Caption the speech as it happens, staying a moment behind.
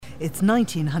It's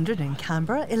 1900 in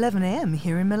Canberra, 11 a.m.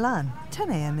 here in Milan,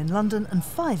 10 a.m. in London and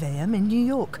 5 a.m. in New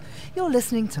York. You're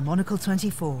listening to Monocle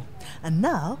 24. And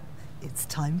now, it's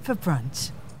time for brunch.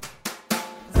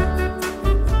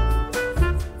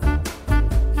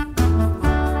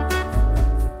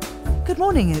 Good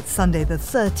morning, it's Sunday the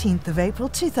 13th of April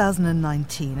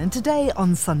 2019, and today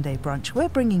on Sunday Brunch we're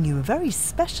bringing you a very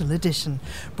special edition,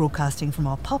 broadcasting from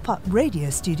our pop-up radio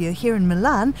studio here in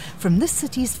Milan from this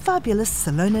city's fabulous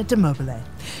Salone de Mobile.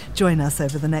 Join us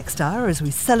over the next hour as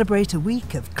we celebrate a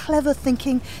week of clever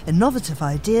thinking, innovative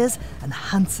ideas and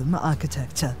handsome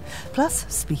architecture. Plus,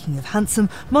 speaking of handsome,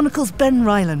 Monocle's Ben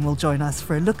Rylan will join us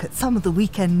for a look at some of the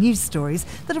weekend news stories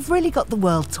that have really got the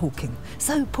world talking.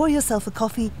 So pour yourself a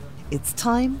coffee. It's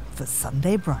time for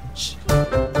Sunday Brunch.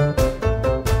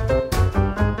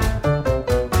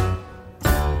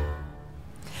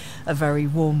 A very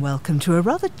warm welcome to a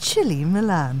rather chilly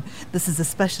Milan. This is a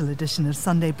special edition of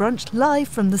Sunday Brunch live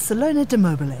from the Salone de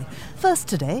Mobile. First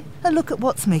today, a look at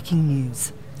what's making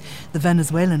news. The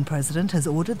Venezuelan president has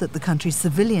ordered that the country's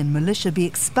civilian militia be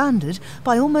expanded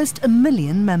by almost 1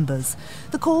 million members.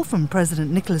 The call from President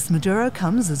Nicolas Maduro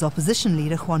comes as opposition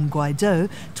leader Juan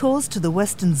Guaido tours to the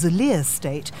western Zulia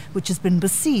state, which has been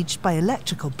besieged by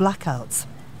electrical blackouts.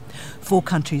 4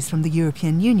 countries from the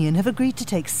European Union have agreed to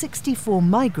take 64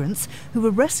 migrants who were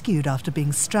rescued after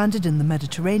being stranded in the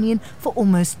Mediterranean for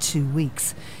almost 2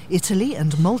 weeks. Italy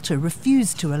and Malta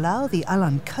refused to allow the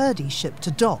Alan Kurdi ship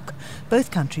to dock.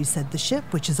 Both countries said the ship,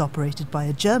 which is operated by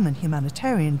a German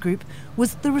humanitarian group,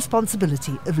 was the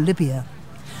responsibility of Libya.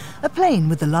 A plane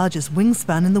with the largest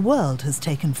wingspan in the world has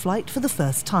taken flight for the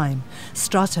first time.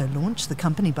 Stratolaunch, the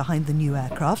company behind the new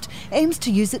aircraft, aims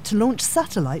to use it to launch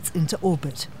satellites into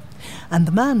orbit. And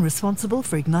the man responsible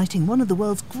for igniting one of the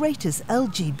world's greatest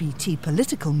LGBT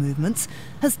political movements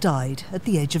has died at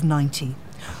the age of 90.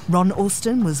 Ron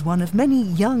Alston was one of many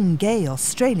young gay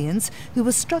Australians who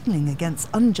were struggling against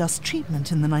unjust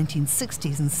treatment in the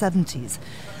 1960s and 70s.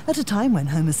 At a time when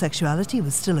homosexuality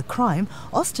was still a crime,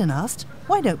 Austin asked,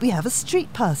 "Why don't we have a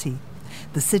street party?"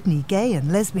 The Sydney Gay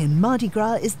and Lesbian Mardi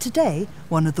Gras is today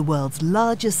one of the world's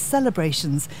largest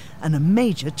celebrations and a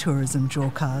major tourism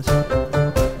drawcard.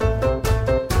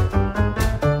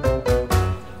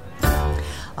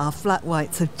 Our flat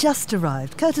whites have just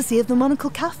arrived, courtesy of the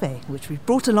Monocle Cafe, which we've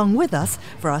brought along with us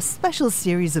for our special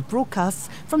series of broadcasts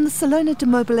from the Salone de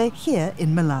Mobile here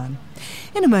in Milan.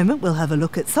 In a moment, we'll have a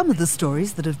look at some of the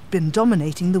stories that have been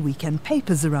dominating the weekend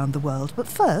papers around the world. But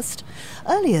first,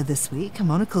 earlier this week,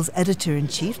 Monocle's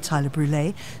editor-in-chief, Tyler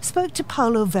Brûlé, spoke to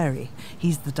Paolo Verri.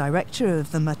 He's the director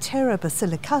of the Matera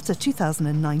Basilicata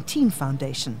 2019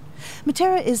 Foundation.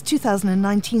 Matera is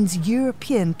 2019's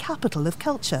European Capital of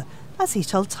Culture, as he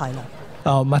told Tyler.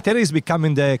 Matera is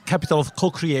becoming the capital of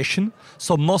co-creation,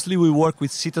 so mostly we work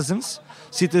with citizens.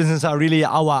 Citizens are really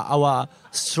our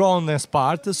strongest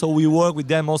part, so we work with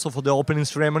them also for the opening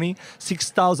ceremony.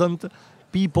 6,000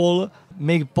 people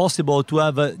make possible to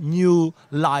have a new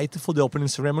light for the opening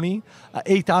ceremony.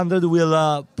 800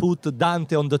 will put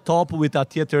Dante on the top with a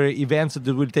theater event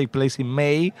that will take place in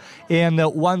May. And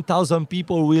 1,000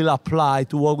 people will apply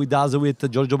to work with us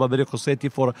with Giorgio Barberio Cossetti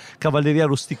for Cavalleria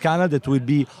Rusticana, that will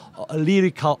be a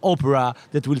lyrical opera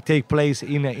that will take place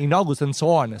in August and so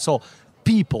on. So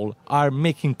people are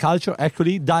making culture.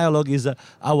 Actually, dialogue is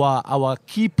our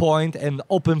key point, and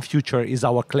open future is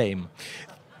our claim.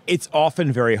 It's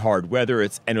often very hard, whether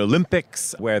it's an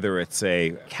Olympics, whether it's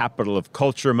a capital of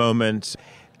culture moment,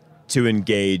 to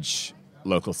engage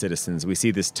local citizens. We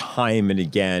see this time and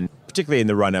again, particularly in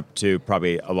the run-up to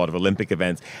probably a lot of Olympic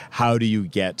events. How do you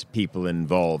get people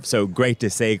involved? So great to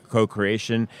say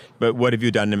co-creation, but what have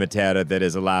you done in Matera that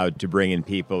is allowed to bring in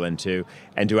people and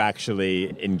to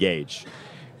actually engage?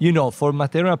 You know, for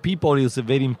Matera people, it's a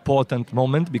very important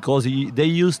moment because they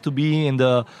used to be in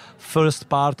the first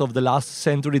part of the last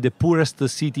century the poorest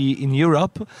city in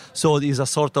Europe. So it is a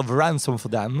sort of ransom for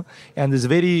them. And it's a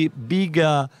very big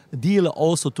deal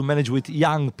also to manage with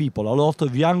young people. A lot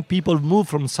of young people move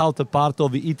from southern part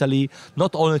of Italy,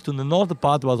 not only to the northern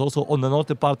part, but also on the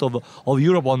northern part of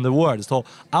Europe, on the world. So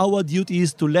our duty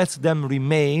is to let them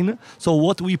remain. So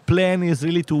what we plan is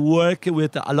really to work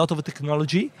with a lot of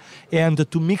technology and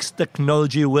to mix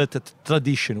technology with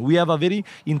tradition. We have a very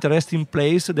interesting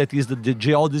place that is the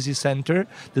Geodesy Center,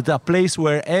 that is a place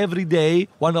where every day,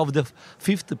 one of the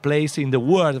 5th place in the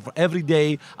world, every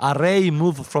day a ray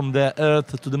moves from the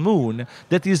Earth to the Moon.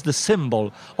 That is the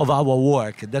symbol of our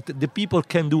work, that the people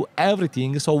can do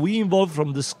everything. So we involve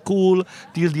from the school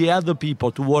till the other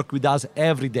people to work with us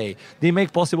every day. They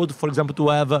make possible, for example, to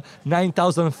have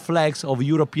 9,000 flags of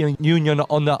European Union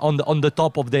on the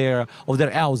top of their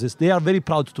houses. They are very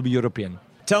proud proud to be European.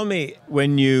 Tell me,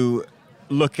 when you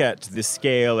look at the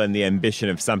scale and the ambition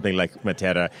of something like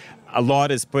Matera, a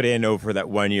lot is put in over that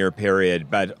 1 year period,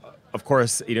 but of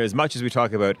course, as much as we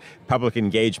talk about public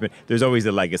engagement, there's always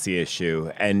a legacy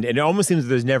issue. And it almost seems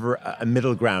there's never a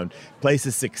middle ground.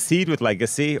 Places succeed with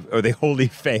legacy or they wholly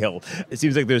fail. It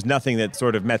seems like there's nothing that's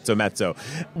sort of mezzo.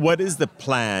 What is the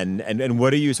plan and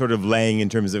what are you sort of laying in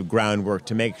terms of groundwork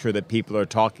to make sure that people are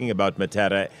talking about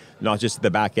Matera, not just at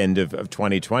the back end of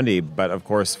 2020, but of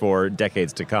course for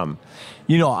decades to come?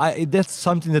 That's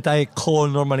something that I call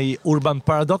normally urban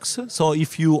paradox. So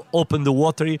if you open the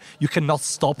water, you cannot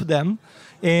stop them.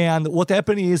 And what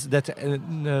happened is that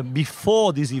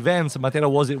before these events, Matera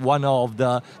was one of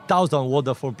the 1,000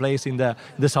 waterfall places in the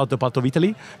southern part of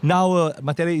Italy. Now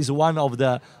Matera is one of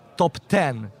the top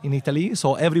 10 in Italy.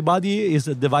 So everybody is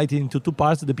divided into two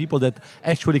parts, the people that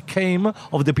actually came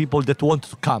of the people that want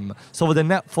to come. So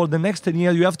for the next 10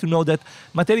 years, you have to know that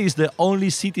Matera is the only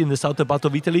city in the southern part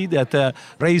of Italy that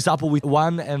raised up with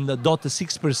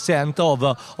 1.6%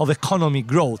 of economy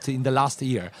growth in the last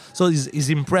year. So it's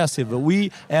impressive.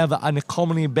 We have an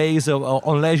economy base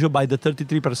on leisure by the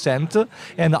 33%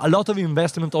 and a lot of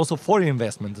investment, also foreign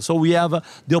investment. So we have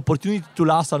the opportunity to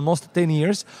last almost 10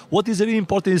 years. What is really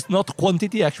important is not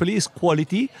quantity, actually, it's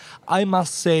quality. I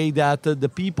must say that the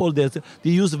people that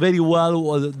they use very well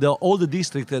all the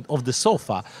district of the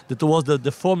Sofa, that was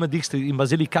the former district in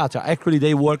Basilicata. Actually,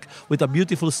 they work with a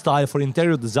beautiful style for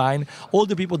interior design. All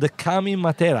the people that come in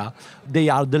Matera, they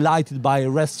are delighted by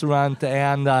restaurant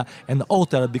and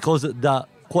hotel because the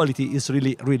quality is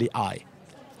really, really high.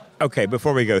 Okay,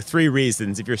 before we go, 3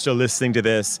 reasons, if you're still listening to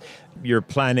this, you're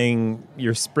planning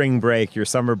your spring break, your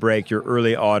summer break, your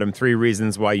early autumn, 3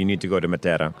 reasons why you need to go to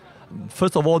Matera.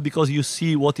 First of all, because you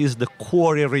see what is the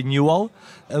quarry renewal.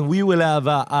 And we will have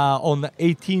on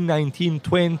 18, 19,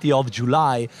 20 of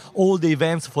July, all the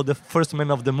events for the First Man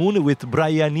of the Moon with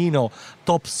Brian Eno,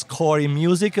 top score in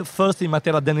music. First in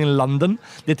Matera, then in London.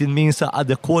 That it means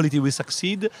the quality will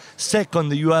succeed.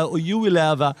 Second, you will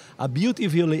have a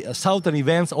beautiful southern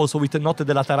events also with Notte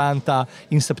della Taranta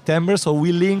in September. So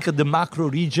we link the macro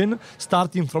region,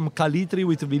 starting from Calitri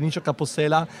with Vinicio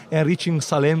Capossela and reaching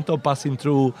Salento, passing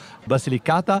through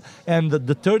Basilicata. And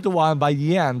the third one, by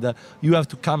the end, you have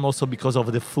to come also because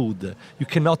of the food. You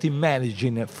cannot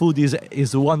imagine. Food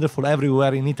is wonderful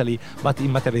everywhere in Italy, but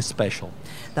in Matera is special.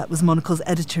 That was Monocle's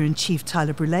editor-in-chief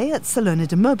Tyler Brulé at Salone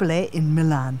de Mobile in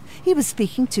Milan. He was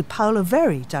speaking to Paolo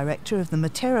Veri, director of the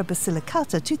Matera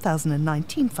Basilicata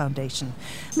 2019 Foundation.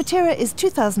 Matera is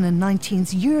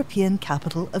 2019's European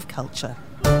Capital of Culture.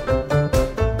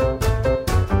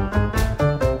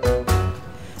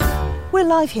 We're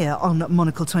live here on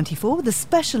Monocle 24 with a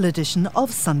special edition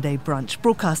of Sunday Brunch,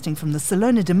 broadcasting from the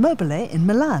Salone de Mobile in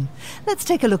Milan. Let's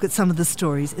take a look at some of the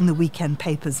stories in the weekend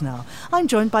papers now. I'm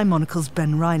joined by Monocle's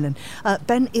Ben Ryland.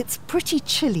 Ben, it's pretty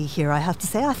chilly here, I have to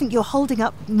say. I think you're holding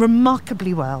up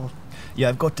remarkably well. Yeah,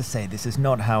 I've got to say, this is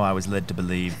not how I was led to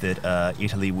believe that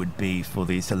Italy would be for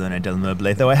the Salone del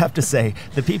Mobile, though I have to say,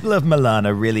 the people of Milan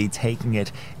are really taking it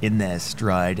in their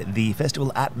stride. The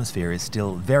festival atmosphere is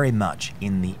still very much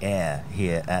in the air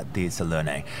here at the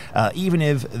Salone. Even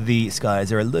if the skies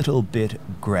are a little bit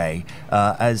grey,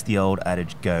 as the old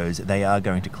adage goes, they are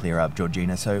going to clear up,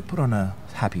 Georgina, so put on a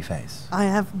happy face. I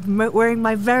am wearing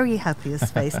my very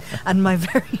happiest face and my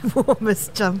very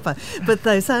warmest jumper. But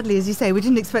though, sadly, as you say, we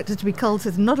didn't expect it to be cold, so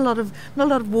there's not a lot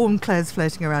of warm clothes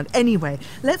floating around. Anyway,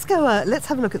 let's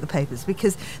have a look at the papers,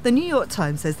 because the New York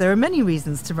Times says there are many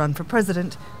reasons to run for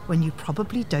president when you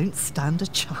probably don't stand a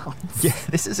chance.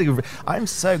 Yeah, I'm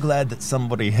so glad that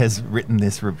somebody has written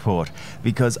this report,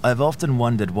 because I've often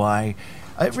wondered why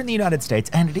over in the United States,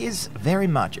 and it is very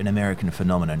much an American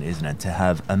phenomenon, isn't it, to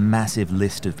have a massive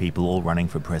list of people all running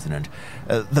for president,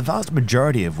 the vast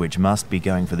majority of which must be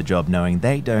going for the job knowing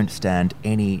they don't stand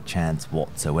any chance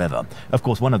whatsoever. Of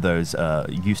course, one of those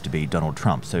used to be Donald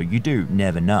Trump, so you do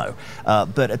never know.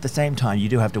 But at the same time, you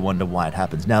do have to wonder why it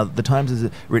happens. Now, the Times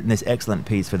has written this excellent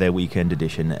piece for their weekend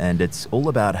edition, and it's all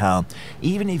about how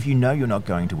even if you know you're not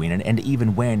going to win, and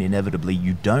even when inevitably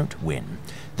you don't win,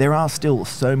 there are still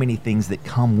so many things that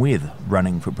come with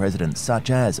running for president, such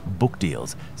as book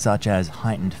deals, such as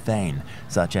heightened fame,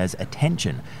 such as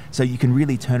attention. So you can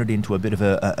really turn it into a bit of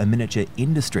a miniature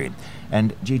industry.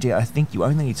 And Gigi, I think you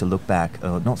only need to look back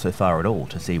not so far at all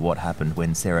to see what happened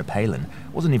when Sarah Palin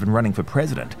wasn't even running for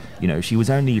president. You know, she was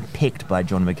only picked by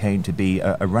John McCain to be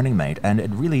a running mate, and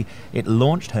it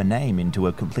launched her name into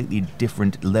a completely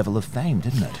different level of fame,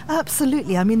 didn't it?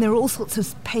 Absolutely. I mean, there are all sorts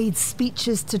of paid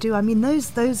speeches to do. I mean, those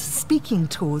those speaking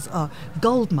tours are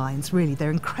gold mines, really. They're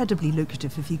incredibly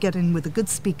lucrative if you get in with a good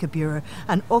speaker bureau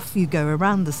and off you go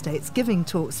around the States giving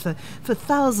talks for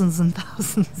thousands and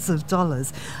thousands of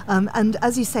dollars. And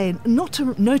as you say,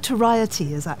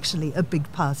 notoriety is actually a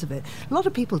big part of it. A lot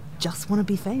of people just want to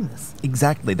be famous.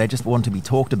 Exactly. They just want to be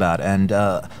talked about. And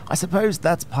I suppose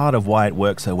that's part of why it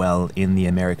works so well in the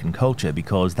American culture,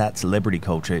 because that celebrity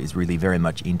culture is really very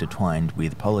much intertwined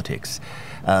with politics.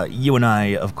 You and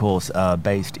I, of course, are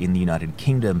based in the United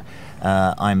Kingdom.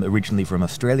 I'm originally from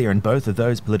Australia, and both of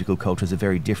those political cultures are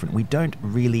very different. We don't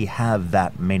really have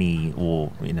that many,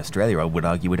 or in Australia, I would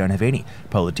argue, we don't have any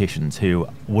politicians who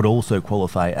would also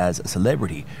qualify as a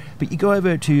celebrity. But you go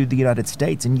over to the United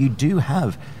States, and you do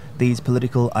have these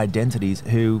political identities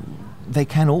who they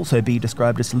can also be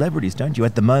described as celebrities, don't you?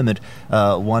 At the moment,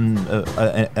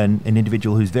 an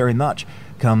individual who's very much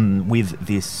come with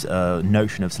this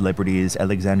notion of celebrity is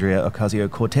Alexandria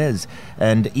Ocasio-Cortez.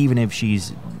 And even if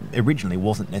she's originally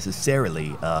wasn't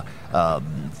necessarily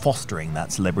fostering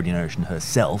that celebrity notion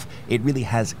herself, it really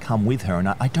has come with her. And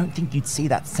I don't think you'd see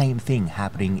that same thing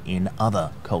happening in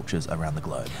other cultures around the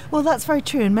globe. Well, that's very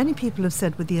true. And many people have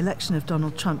said with the election of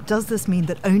Donald Trump, does this mean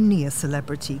that only a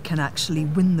celebrity can actually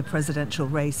win the presidential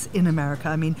race in America?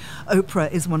 I mean,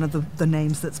 Oprah is one of the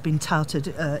names that's been touted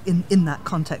in that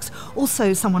context.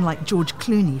 Also, someone like George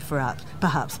Clooney,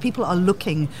 perhaps. People are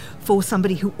looking for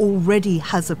somebody who already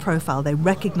has a profile. They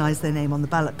recognise their name on the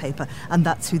ballot paper, and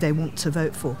that's who they want to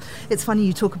vote for. It's funny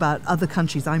you talk about other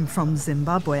countries. I'm from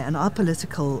Zimbabwe, and our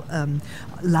political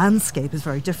landscape is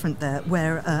very different there,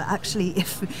 where actually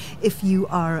if you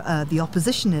are the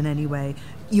opposition in any way,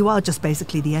 you are just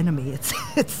basically the enemy.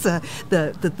 It's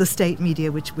the state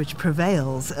media which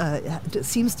prevails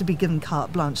seems to be given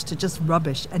carte blanche to just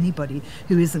rubbish anybody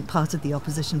who isn't part of the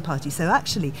opposition party. So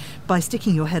actually, by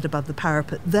sticking your head above the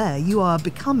parapet there, you are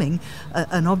becoming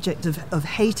an object of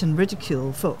hate and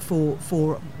ridicule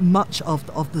for much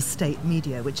of the state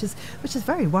media, which is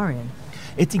very worrying.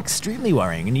 It's extremely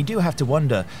worrying, and you do have to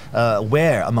wonder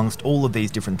where, amongst all of these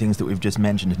different things that we've just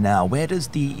mentioned now, where does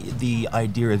the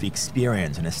idea of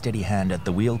experience and a steady hand at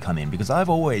the wheel come in? Because I've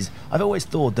always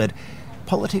thought that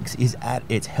politics is at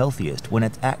its healthiest when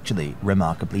it's actually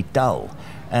remarkably dull.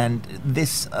 And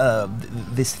this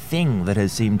thing that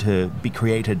has seemed to be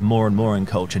created more and more in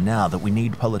culture now, that we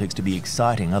need politics to be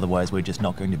exciting, otherwise we're just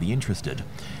not going to be interested.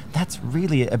 That's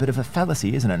really a bit of a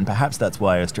fallacy, isn't it? And perhaps that's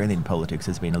why Australian politics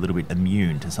has been a little bit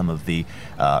immune to some of the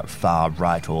far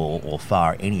right or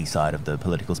far any side of the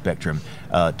political spectrum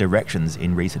directions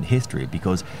in recent history,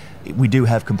 because we do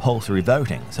have compulsory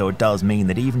voting. So it does mean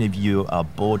that even if you are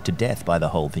bored to death by the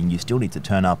whole thing, you still need to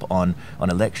turn up on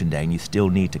election day, and you still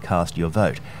need to cast your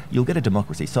vote. You'll get a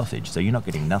democracy sausage, so you're not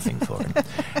getting nothing for it.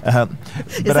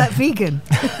 Is that vegan?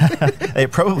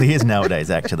 It probably is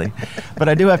nowadays, actually. But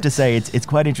I do have to say, it's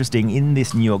quite interesting. In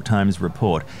this New York Times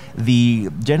report, the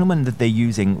gentleman that they're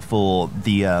using for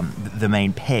the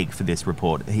main peg for this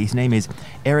report, his name is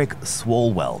Eric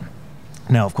Swalwell.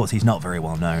 Now, of course, he's not very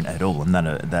well known at all, and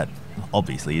that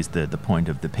obviously is the point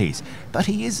of the piece. But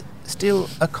he is still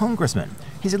a congressman.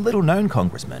 He's a little-known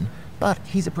congressman, but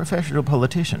he's a professional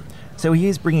politician. So he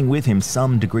is bringing with him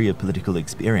some degree of political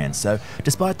experience. So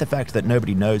despite the fact that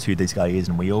nobody knows who this guy is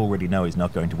and we already know he's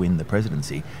not going to win the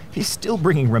presidency, he's still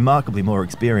bringing remarkably more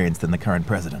experience than the current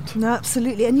president. No,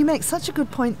 absolutely. And you make such a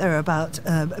good point there about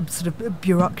sort of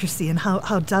bureaucracy and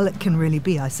how dull it can really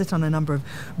be. I sit on a number of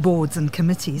boards and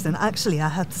committees, and actually I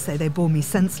have to say they bore me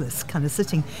senseless, kind of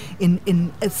sitting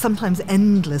in sometimes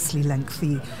endlessly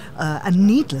lengthy and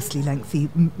needlessly lengthy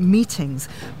meetings.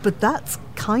 But that's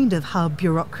kind of how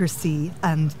bureaucracy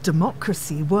and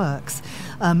democracy works.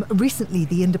 Recently,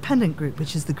 the Independent Group,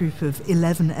 which is the group of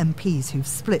 11 MPs who've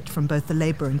split from both the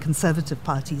Labour and Conservative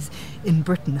parties in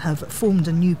Britain, have formed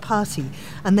a new party,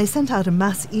 and they sent out a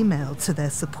mass email to their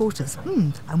supporters.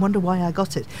 I wonder why I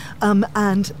got it.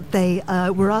 And they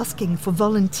were asking for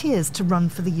volunteers to run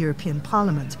for the European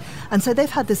Parliament. And so they've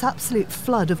had this absolute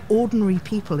flood of ordinary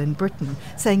people in Britain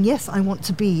saying, yes, I want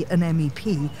to be an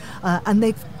MEP. And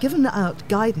they've given out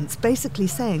guidance basically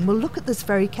saying, well, look at this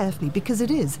very carefully, because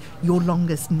it is your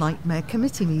longest nightmare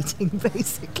committee meeting,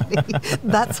 basically.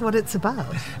 That's what it's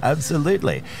about.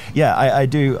 Absolutely. Yeah, I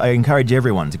encourage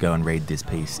everyone to go and read this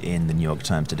piece in the New York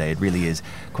Times today. It really is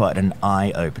quite an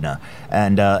eye-opener.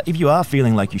 And if you are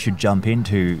feeling like you should jump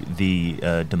into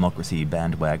the democracy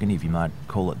bandwagon, if you might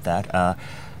call it that,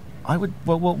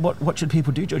 What should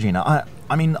people do, Georgina?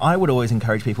 I mean, I would always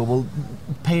encourage people, well,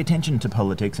 pay attention to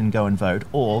politics and go and vote,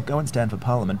 or go and stand for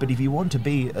Parliament. But if you want to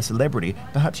be a celebrity,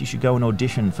 perhaps you should go and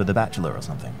audition for The Bachelor or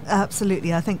something.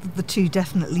 Absolutely. I think that the two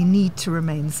definitely need to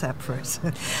remain separate.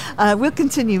 We'll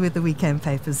continue with the weekend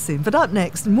papers soon. But up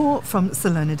next, more from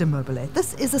Salone del Mobile.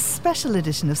 This is a special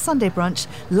edition of Sunday Brunch,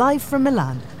 live from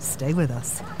Milan. Stay with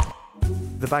us.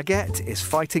 The baguette is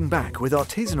fighting back with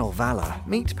artisanal valour.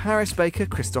 Meet Paris baker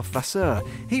Christophe Vasseur.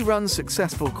 He runs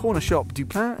successful corner shop Du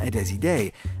Pain et des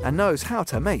Idées and knows how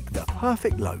to make the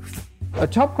perfect loaf. A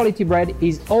top quality bread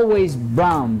is always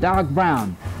brown, dark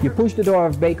brown. You push the door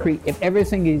of bakery, if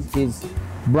everything is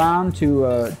brown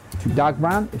to dark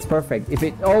brown, it's perfect. If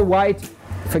it's all white,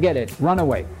 forget it, run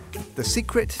away. The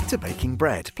Secret to Baking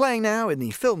Bread, playing now in the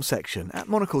film section at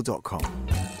monocle.com.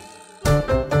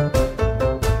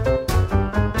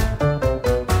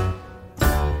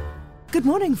 Good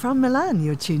morning from Milan.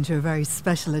 You're tuned to a very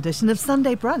special edition of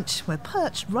Sunday Brunch. We're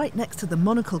perched right next to the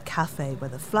Monocle Cafe, where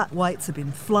the flat whites have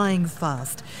been flying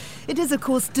fast. It is, of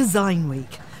course, Design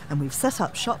Week, and we've set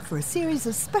up shop for a series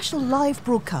of special live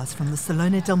broadcasts from the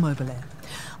Salone del Mobile.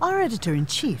 Our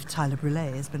editor-in-chief, Tyler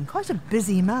Brûlé, has been quite a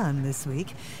busy man this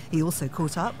week. He also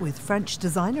caught up with French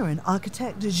designer and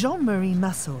architect Jean-Marie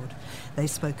Massaud. They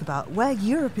spoke about where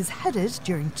Europe is headed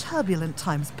during turbulent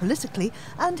times politically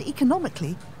and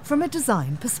economically from a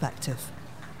design perspective.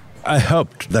 I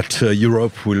hope that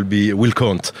Europe will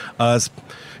count. As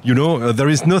you know, there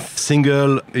is no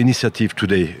single initiative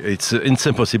today. It's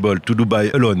impossible to do by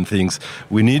alone things.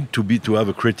 We need to have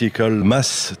a critical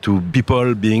mass, to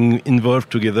people being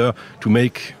involved together to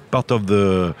make part of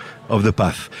the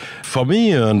path. For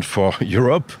me and for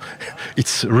Europe,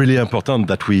 it's really important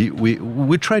that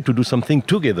we try to do something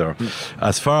together.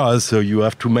 As far as you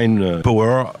have two main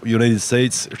power, United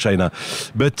States, China.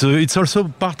 But it's also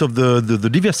part of the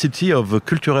diversity of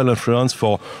cultural influence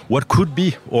for what could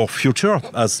be our future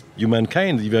as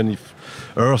humankind, even if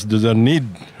Earth doesn't need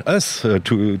us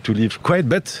to live quite,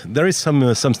 but there is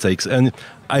some stakes. And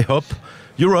I hope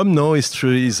Europe now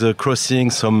is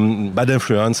crossing some bad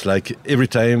influence, like every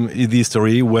time in the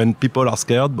history when people are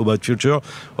scared about future,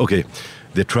 okay,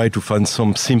 they try to find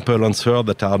some simple answer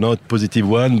that are not positive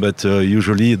one, but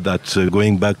usually that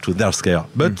going back to their scare.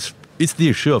 But it's the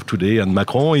issue of today, and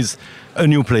Macron is a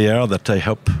new player that I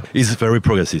hope is very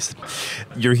progressive.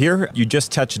 You're here, you just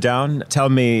touched down. Tell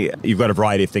me, you've got a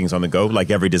variety of things on the go,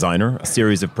 like every designer, a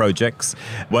series of projects.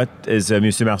 What is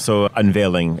Monsieur Marceau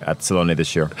unveiling at Salone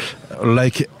this year?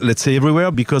 Like, let's say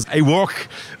everywhere, because I work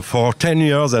for 10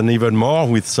 years and even more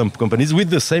with some companies,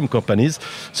 with the same companies.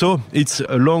 So it's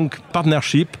a long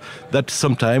partnership that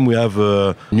sometimes we have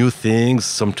new things,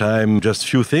 sometimes just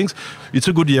few things. It's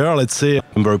a good year, let's say.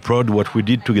 I'm very proud of what we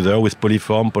did together with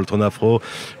Polyform, Poltron Afro,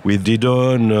 with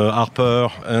Didon, Harper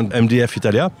and MDF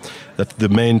Italia. That's the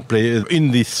main player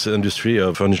in this industry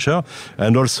of furniture.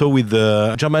 And also with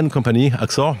the German company,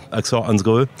 Axor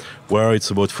Hansgrohe, where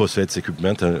it's about faucets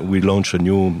equipment. And we launched a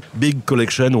new big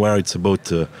collection where it's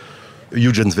about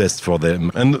huge invest for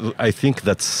them. And I think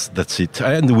that's it.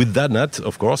 And with that,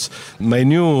 of course, my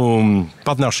new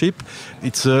partnership,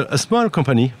 it's a small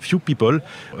company, few people.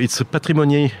 It's a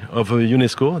patrimony of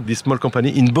UNESCO, this small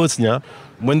company in Bosnia.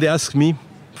 When they ask me,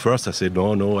 first I said,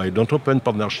 no, I don't open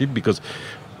partnership because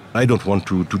I don't want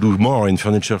to do more in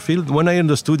furniture field. When I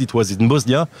understood it was in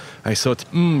Bosnia, I thought,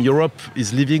 Europe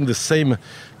is living the same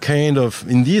kind of,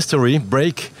 in the history,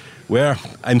 break where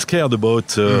I'm scared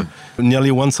about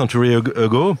nearly 1 century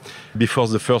ago, before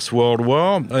the First World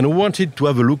War, and I wanted to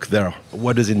have a look there.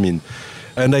 What does it mean?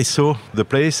 And I saw the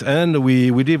place, and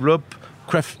we developed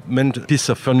craftsman piece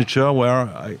of furniture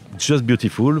where it's just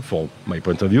beautiful from my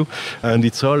point of view, and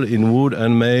it's all in wood,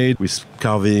 handmade, with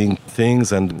carving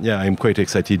things, and yeah, I'm quite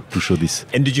excited to show this.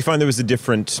 And did you find there was a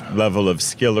different level of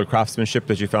skill or craftsmanship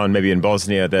that you found maybe in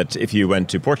Bosnia that if you went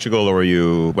to Portugal or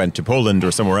you went to Poland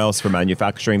or somewhere else for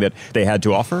manufacturing that they had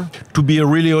to offer? To be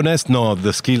really honest, no,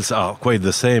 the skills are quite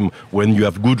the same. When you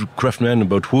have good craftsmen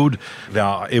about wood, they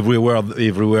are everywhere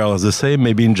the same.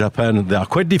 Maybe in Japan they are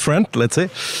quite different, let's say.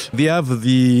 They have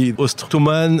the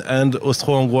Ottoman and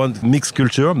Austro-Hungarian mixed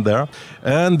culture there,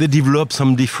 and they develop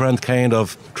some different kind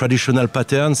of traditional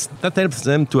patterns that helps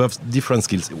them to have different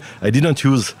skills. I didn't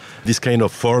use this kind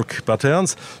of folk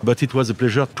patterns, but it was a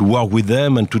pleasure to work with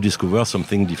them and to discover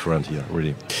something different here,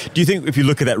 really. Do you think, if you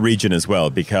look at that region as well,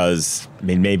 because I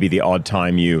mean, maybe the odd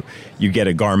time you get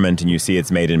a garment and you see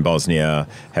it's made in Bosnia,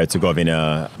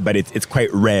 Herzegovina, but it's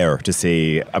quite rare to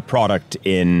see a product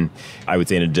in, I would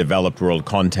say, in a developed world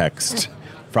context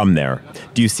from there.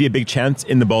 Do you see a big chance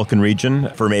in the Balkan region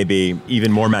for maybe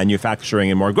even more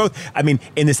manufacturing and more growth? I mean,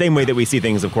 in the same way that we see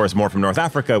things, of course, more from North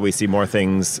Africa, we see more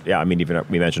things, even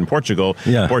we mentioned Portugal.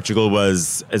 Yeah. Portugal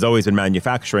has always been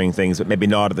manufacturing things, but maybe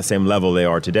not at the same level they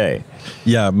are today.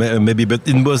 Yeah, maybe, but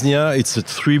in Bosnia, it's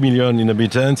 3 million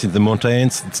inhabitants in the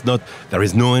mountains. There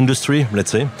is no industry,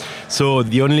 let's say. So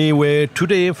the only way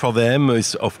today for them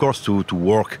is, of course, to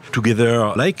work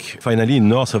together, like finally in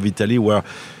north of Italy, where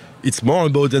it's more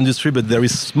about industry, but there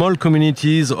is small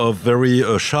communities of very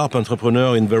sharp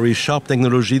entrepreneurs in very sharp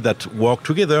technology that work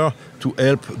together to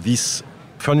help these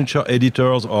furniture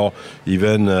editors or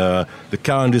even the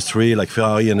car industry like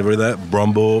Ferrari and everything,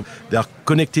 Brembo. They are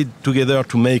connected together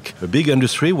to make a big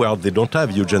industry where they don't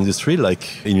have huge industry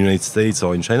like in the United States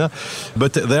or in China.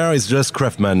 But there is just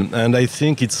craftsmen. And I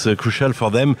think it's crucial for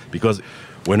them because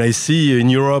when I see in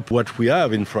Europe what we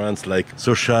have in France, like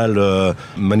social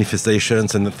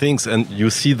manifestations and things, and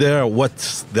you see there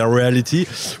what's their reality,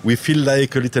 we feel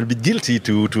like a little bit guilty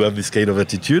to have this kind of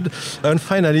attitude. And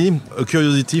finally, a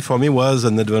curiosity for me was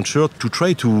an adventure to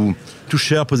try to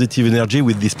share positive energy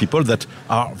with these people that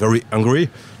are very hungry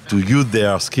to use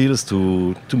their skills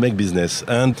to make business.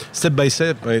 And step by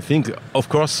step, I think, of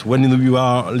course, when you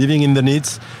are living in the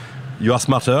needs, you are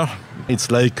smarter.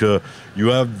 It's like you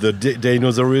have the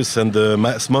dinosaurs and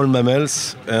the small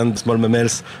mammals, and small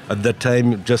mammals at that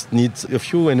time just need a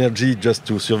few energy just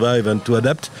to survive and to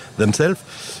adapt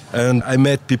themselves. And I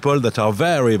met people that are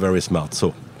very, very smart.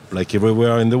 So, like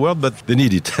everywhere in the world, but they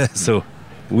need it. So,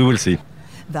 we will see.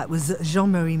 That was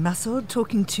Jean-Marie Massaud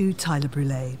talking to Tyler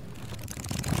Brûlé.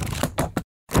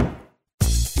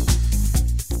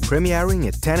 Premiering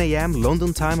at 10 a.m.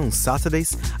 London time on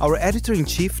Saturdays, our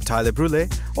editor-in-chief, Tyler Brûlé,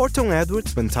 or Tom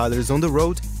Edwards when Tyler is on the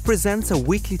road, presents a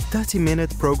weekly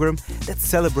 30-minute program that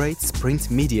celebrates print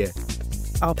media.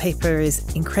 Our paper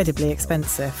is incredibly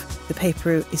expensive. The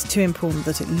paper is too important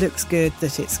that it looks good,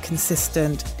 that it's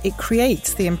consistent. It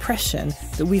creates the impression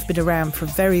that we've been around for a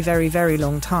very, very, very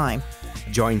long time.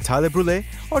 Join Tyler Brûlé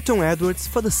or Tom Edwards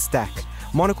for The Stack,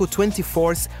 Monaco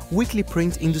 24's weekly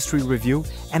print industry review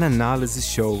and analysis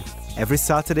show, every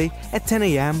Saturday at 10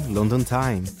 a.m. London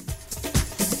time.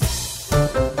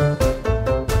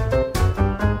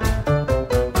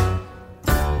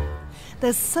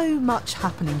 There's so much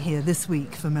happening here this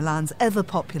week for Milan's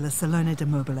ever-popular Salone del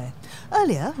Mobile.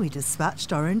 Earlier, we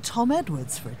dispatched our own Tom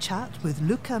Edwards for a chat with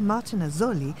Luca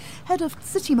Martinazzoli, head of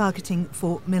city marketing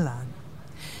for Milan.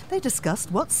 They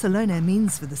discussed what Salone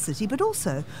means for the city, but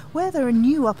also where there are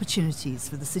new opportunities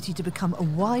for the city to become a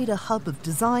wider hub of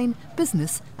design,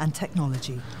 business and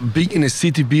technology. Being in a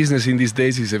city business in these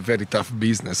days is a very tough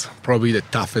business, probably the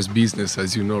toughest business,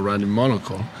 as you know, run in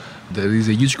Monaco. There is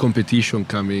a huge competition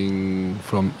coming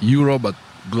from Europe, but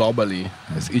globally,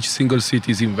 as each single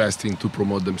city is investing to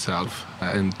promote themselves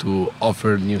and to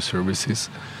offer new services.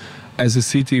 As a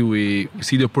city, we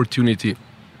see the opportunity.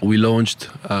 We launched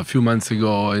a few months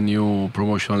ago a new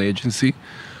promotional agency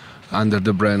under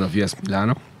the brand of Yes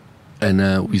Milano.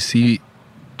 And we see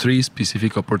 3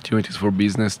 specific opportunities for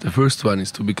business. The first one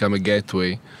is to become a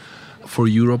gateway for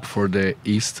Europe, for the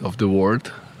east of the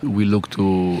world. We look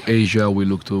to Asia, we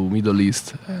look to Middle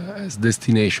East as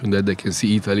destination that they can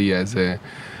see Italy as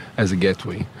a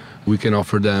gateway. We can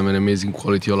offer them an amazing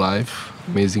quality of life,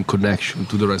 amazing connection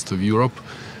to the rest of Europe,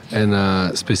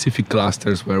 and specific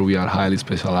clusters where we are highly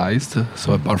specialized.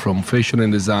 So apart from fashion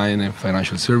and design and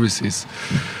financial services,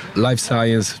 life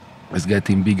science is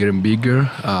getting bigger and bigger.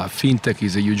 Fintech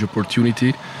is a huge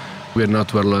opportunity. We are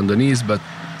not where London is, but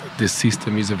the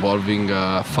system is evolving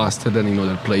faster than in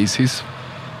other places.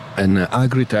 And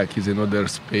agri-tech is another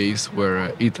space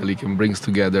where Italy can bring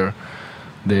together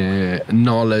the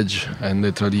knowledge and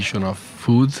the tradition of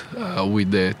food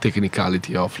with the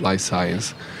technicality of life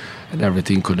science and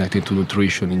everything connected to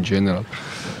nutrition in general.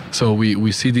 So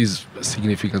we see this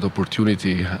significant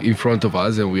opportunity in front of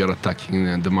us, and we are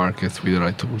attacking the markets with the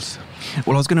right tools.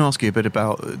 Well, I was going to ask you a bit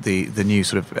about the new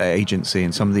sort of agency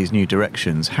and some of these new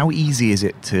directions. How easy is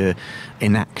it to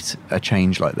enact a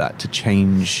change like that, to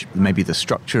change maybe the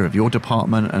structure of your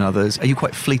department and others? Are you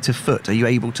quite fleet of foot? Are you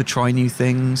able to try new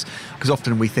things? Because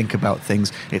often we think about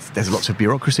things, there's lots of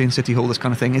bureaucracy in City Hall, this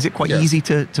kind of thing. Is it quite easy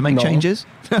to make changes?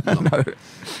 No.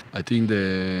 I think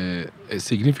a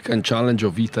significant challenge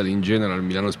of Italy in general,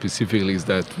 Milano specifically, is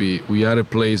that we are a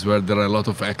place where there are a lot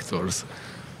of actors.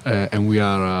 And we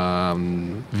are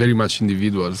very much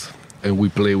individuals, and we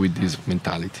play with this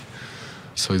mentality.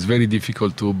 So it's very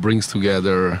difficult to bring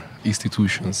together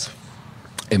institutions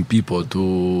and people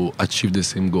to achieve the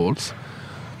same goals.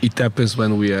 It happens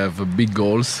when we have big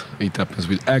goals. It happens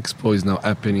with Expo. It's now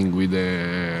happening with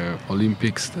the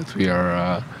Olympics that we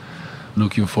are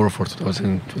looking for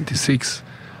 2026.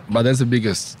 But that's the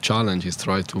biggest challenge, is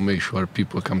try to make sure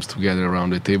people comes together around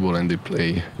the table and they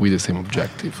play with the same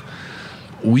objective.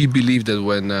 We believe that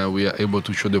when we are able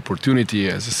to show the opportunity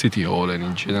as a city hall and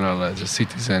in general as a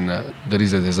citizen, there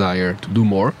is a desire to do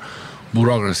more.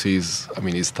 Bureaucracy is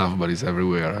tough, but it's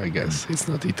everywhere, I guess. It's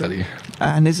not Italy.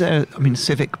 And is there,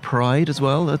 civic pride as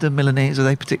well? Are the Milanese, are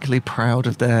they particularly proud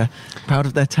of their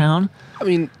town?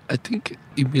 I think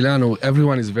in Milano,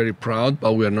 everyone is very proud,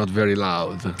 but we are not very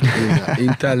loud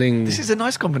in telling... This is a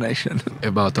nice combination.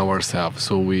 ...about ourselves.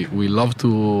 So we love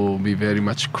to be very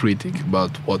much critic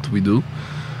about what we do.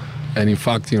 And in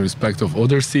fact, in respect of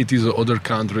other cities or other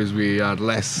countries, we are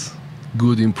less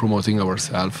good in promoting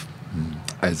ourselves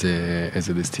as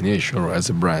a destination or as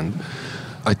a brand.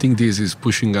 I think this is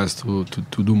pushing us to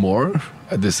do more.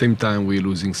 At the same time, we're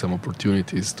losing some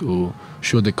opportunities to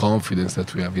show the confidence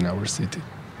that we have in our city.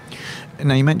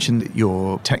 Now, you mentioned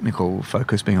your technical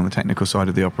focus being on the technical side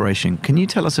of the operation. Can you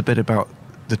tell us a bit about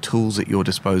the tools at your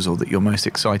disposal that you're most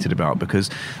excited about? Because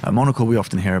at Monocle, we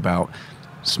often hear about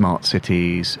smart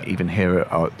cities. Even here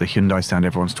at the Hyundai stand,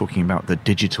 everyone's talking about the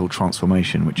digital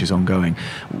transformation, which is ongoing.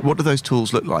 What do those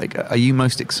tools look like? Are you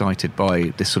most excited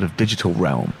by this sort of digital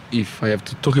realm? If I have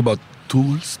to talk about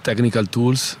tools, technical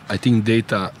tools, I think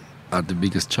data are the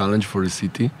biggest challenge for the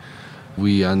city.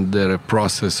 We are under a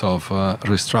process of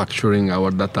restructuring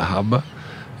our data hub.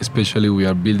 Especially we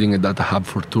are building a data hub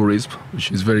for tourism,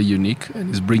 which is very unique and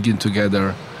is bringing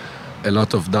together a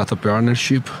lot of data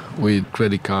partnership with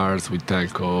credit cards, with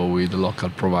telco, with the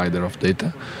local provider of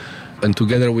data. And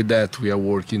together with that, we are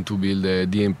working to build a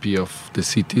DMP of the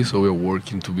city. So we are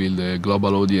working to build a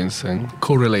global audience and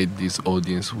correlate this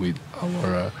audience with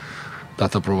our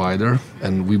data provider.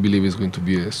 And we believe it's going to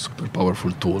be a super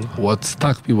powerful tool. What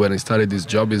struck me when I started this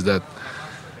job is that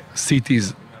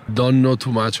cities don't know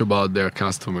too much about their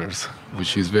customers,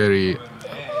 which is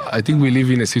I think we live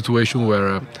in a situation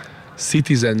where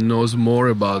citizen knows more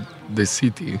about the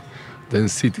city than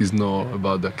cities know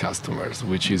about the customers,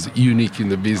 which is unique in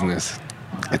the business,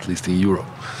 at least in Europe.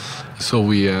 So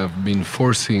we have been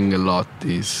forcing a lot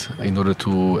this in order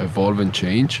to evolve and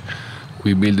change.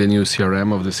 We built a new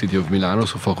CRM of the city of Milano,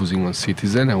 so focusing on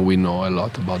citizen, and we know a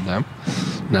lot about them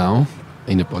now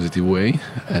in a positive way.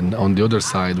 And on the other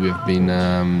side, we have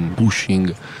been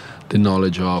pushing the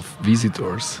knowledge of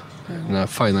visitors. And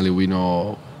finally, we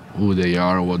know who they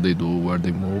are, what they do, where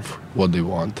they move, what they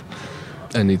want.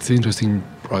 And it's an interesting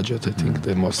project, I think,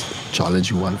 the most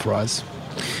challenging one for us.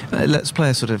 Let's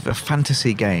play a sort of a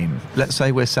fantasy game. Let's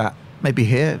say we're sat maybe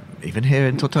here, even here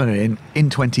in Tortona, in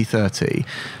 2030.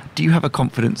 Do you have a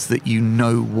confidence that you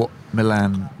know what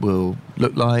Milan will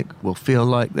look like, will feel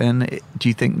like then? Do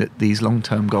you think that these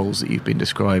long-term goals that you've been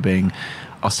describing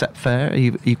are set fair? Are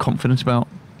you confident about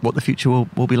what the future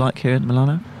will be like here in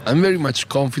Milano? I'm very much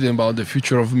confident about the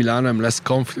future of Milano. I'm less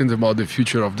confident about the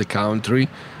future of the country,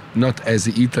 not as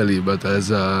Italy, but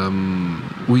as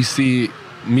we see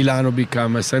Milano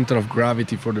become a center of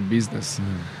gravity for the business.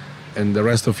 And the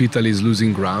rest of Italy is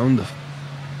losing ground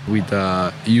with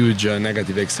huge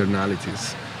negative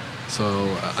externalities. So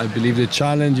I believe the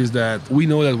challenge is that we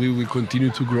know that we will continue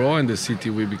to grow and the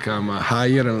city will become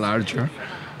higher and larger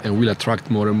and will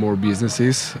attract more and more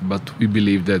businesses, but we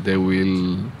believe that they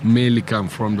will mainly come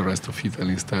from the rest of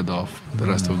Italy instead of the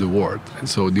rest of the world. And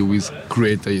so they will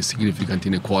create a significant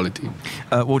inequality.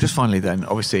 Well, just finally then,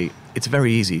 obviously, it's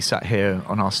very easy. Sat here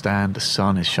on our stand, the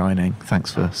sun is shining.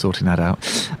 Thanks for sorting that out.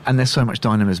 And there's so much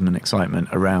dynamism and excitement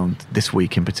around this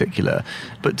week in particular.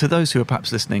 But to those who are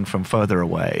perhaps listening from further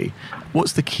away,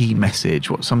 what's the key message?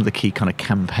 What's some of the key kind of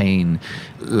campaign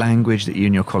language that you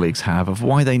and your colleagues have of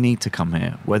why they need to come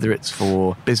here? Whether it's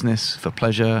for business, for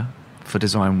pleasure, for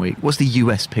Design Week. What's the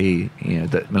USP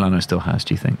that Milano still has,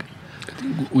 do you think? I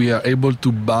think we are able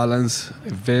to balance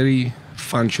a very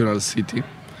functional city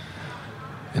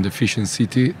and efficient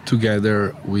city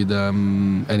together with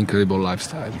an incredible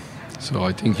lifestyle. So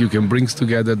I think you can bring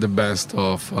together the best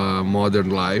of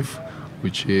modern life,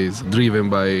 which is driven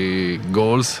by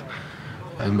goals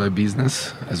and by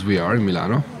business, as we are in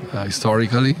Milano,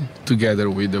 historically, together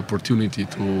with the opportunity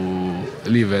to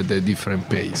live at a different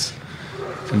pace.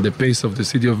 And the pace of the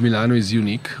city of Milano is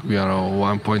unique. We are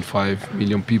 1.5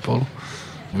 million people.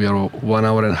 We are 1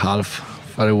 hour and a half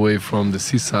far away from the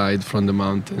seaside, from the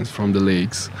mountains, from the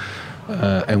lakes.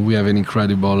 And we have an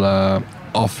incredible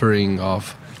offering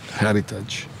of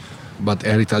heritage, but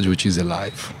heritage which is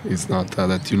alive. It's not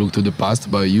that you look to the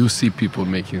past, but you see people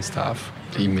making stuff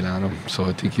in Milano. So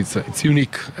I think it's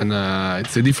unique, and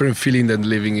it's a different feeling than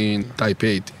living in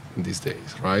Taipei in these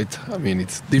days, right? I mean,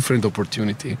 it's different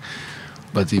opportunity.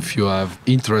 But if you have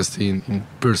interest in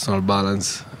personal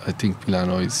balance, I think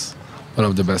Milano is one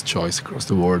of the best choice across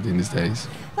the world in these days.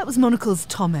 That was Monocle's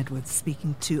Tom Edwards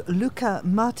speaking to Luca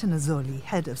Martinazzoli,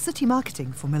 Head of City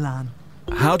Marketing for Milan.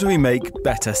 How do we make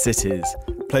better cities?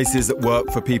 Places that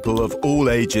work for people of all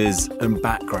ages and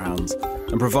backgrounds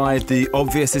and provide the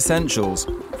obvious essentials,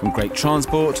 from great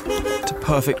transport to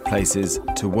perfect places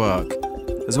to work,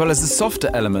 as well as the softer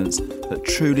elements that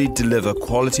truly deliver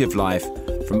quality of life,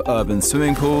 from urban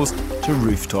swimming pools to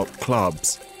rooftop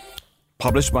clubs.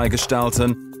 Published by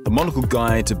Gestalten, The Monocle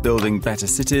Guide to Building Better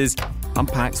Cities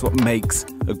unpacks what makes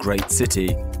a great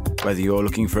city, whether you're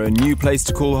looking for a new place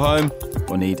to call home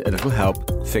or need a little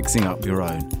help fixing up your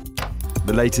own.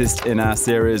 The latest in our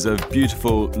series of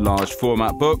beautiful large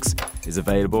format books is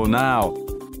available now.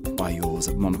 Buy yours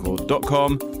at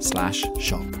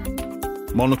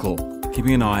monocle.com/shop. Monocle,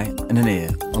 keeping an eye and an ear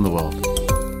on the world.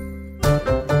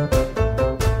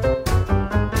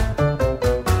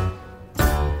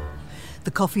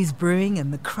 The coffee's brewing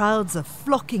and the crowds are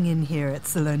flocking in here at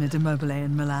Salone de Mobile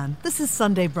in Milan. This is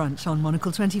Sunday Brunch on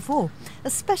Monocle 24, a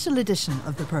special edition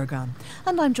of the programme.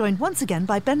 And I'm joined once again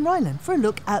by Ben Ryland for a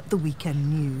look at the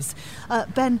weekend news.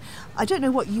 Ben, I don't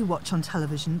know what you watch on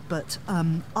television, but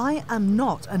I am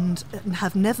not and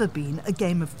have never been a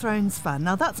Game of Thrones fan.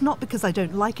 Now, that's not because I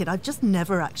don't like it. I've just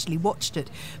never actually watched it.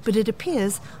 But it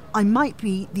appears I might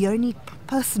be the only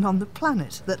person on the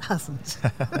planet that hasn't.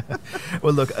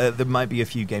 Well, look, there might be a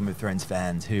few Game of Thrones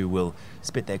fans who will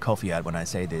spit their coffee out when I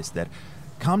say this, that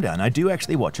calm down. I do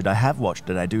actually watch it. I have watched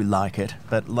it. I do like it.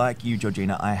 But like you,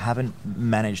 Georgina, I haven't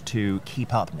managed to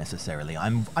keep up necessarily.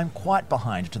 I'm quite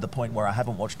behind, to the point where I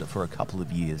haven't watched it for a couple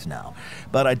of years now.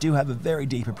 But I do have a very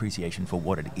deep appreciation for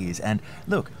what it is. And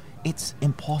look, it's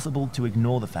impossible to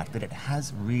ignore the fact that it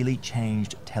has really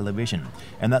changed television.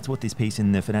 And that's what this piece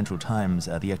in the Financial Times,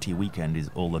 the FT Weekend,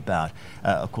 is all about.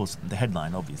 Of course, the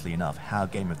headline, obviously enough, How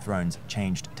Game of Thrones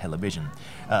Changed Television.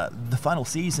 The final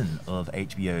season of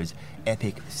HBO's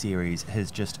epic series has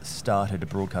just started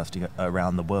broadcasting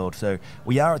around the world. So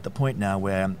we are at the point now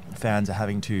where fans are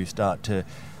having to start to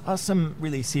ask some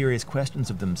really serious questions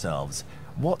of themselves.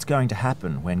 What's going to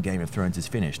happen when Game of Thrones is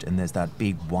finished and there's that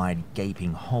big, wide,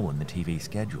 gaping hole in the TV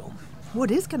schedule?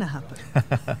 What is going to happen?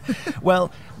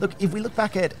 Well, look, if we look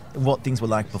back at what things were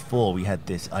like before we had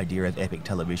this idea of epic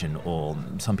television, or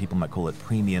some people might call it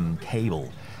premium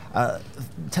cable,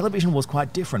 television was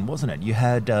quite different, wasn't it? You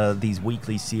had these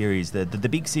weekly series. The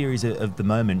big series of the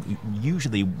moment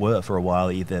usually were, for a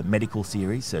while, either medical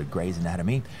series, so Grey's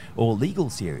Anatomy, or legal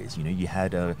series. You know, you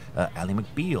had Ally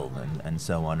McBeal and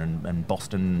so on, and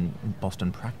Boston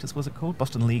Practice, was it called?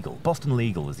 Boston Legal. Boston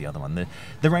Legal was the other one.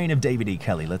 The reign of David E.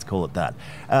 Kelly, let's call it that.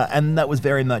 And that was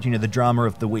very much, the drama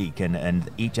of the week, and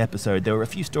each episode, there were a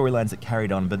few storylines that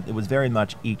carried on, but it was very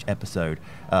much each episode,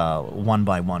 one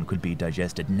by one, could be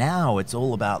digested. Now it's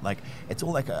all about it's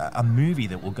all like a movie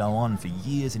that will go on for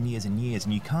years and years and years,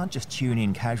 and you can't just tune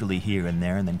in casually here and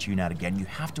there and then tune out again. You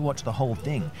have to watch the whole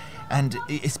thing, and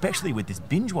especially with this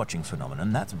binge watching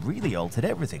phenomenon, that's really altered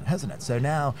everything, hasn't it? So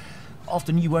now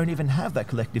often you won't even have that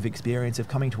collective experience of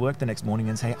coming to work the next morning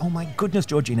and say, oh my goodness,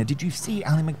 Georgina, did you see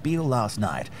Ally McBeal last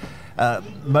night?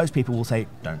 Most people will say,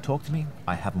 don't talk to me,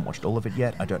 I haven't watched all of it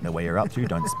yet, I don't know where you're up to,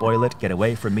 don't spoil it, get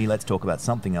away from me, let's talk about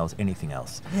something else, anything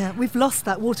else. Yeah, we've lost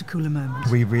that water cooler moment.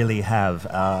 We really have,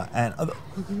 and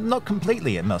not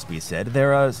completely, it must be said.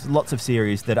 There are lots of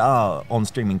series that are on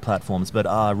streaming platforms but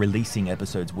are releasing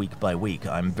episodes week by week.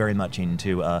 I'm very much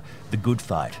into The Good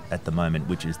Fight at the moment,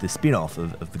 which is the spin-off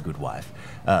of The Good Wife.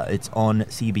 It's on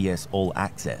CBS All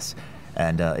Access.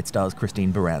 And it stars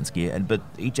Christine Baranski, but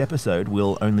each episode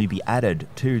will only be added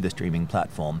to the streaming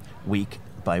platform week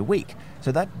by week.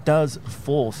 So that does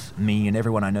force me and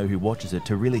everyone I know who watches it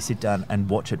to really sit down and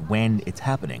watch it when it's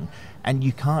happening. And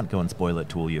you can't go and spoil it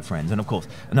to all your friends. And of course,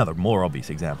 another more obvious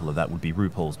example of that would be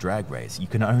RuPaul's Drag Race. You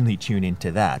can only tune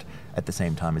into that at the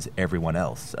same time as everyone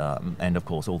else. And of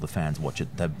course, all the fans watch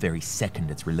it the very second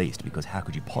it's released, because how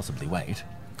could you possibly wait?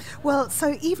 Well,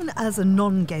 so even as a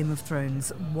non-Game of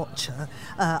Thrones watcher,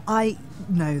 I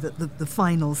know that the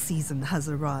final season has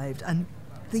arrived, and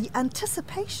the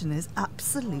anticipation is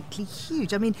absolutely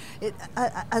huge. I mean,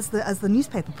 as the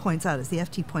newspaper points out, as the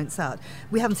FT points out,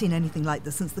 we haven't seen anything like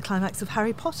this since the climax of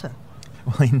Harry Potter.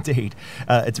 Well, indeed.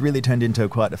 It's really turned into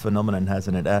quite a phenomenon,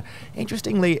 hasn't it?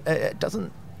 Interestingly, it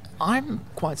doesn't I'm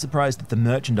quite surprised that the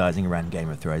merchandising around Game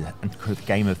of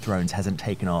Thrones hasn't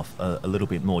taken off a little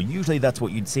bit more. Usually that's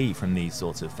what you'd see from these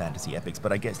sorts of fantasy epics,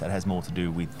 but I guess that has more to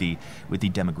do with the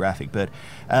demographic. But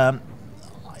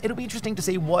it'll be interesting to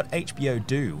see what HBO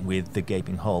do with the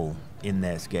gaping hole in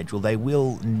their schedule. They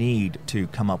will need to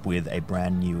come up with a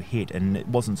brand new hit, and it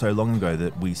wasn't so long ago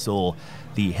that we saw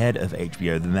the head of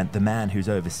HBO, the man who's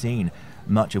overseen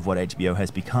much of what HBO has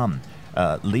become,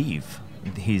 leave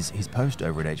his post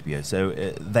over at HBO. So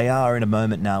they are in a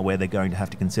moment now where they're going to have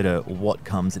to consider what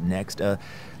comes next.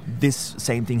 This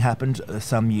same thing happened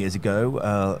some years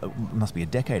ago, must be a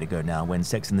decade ago now, when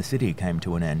Sex and the City came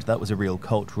to an end. That was a real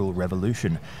cultural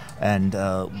revolution, and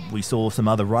we saw some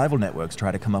other rival networks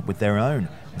try to come up with their own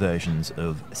versions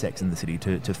of Sex and the City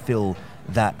to fill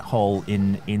that hole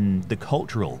in the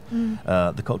cultural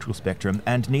spectrum,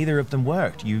 and neither of them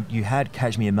worked. You had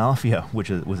Kashmir Mafia, which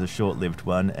was a short-lived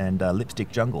one, and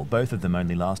Lipstick Jungle. Both of them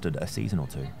only lasted a season or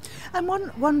two. And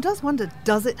one does wonder,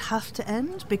 does it have to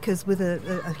end? Because with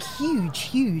a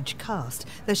huge cast,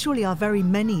 there surely are very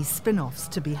many spin-offs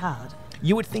to be had.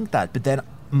 You would think that, but then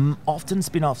often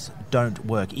spin-offs don't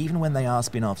work. Even when they are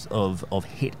spin-offs of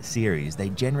hit series, they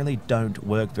generally don't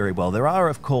work very well. There are,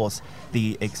 of course,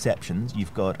 the exceptions.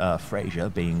 You've got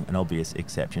Frasier being an obvious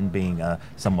exception, being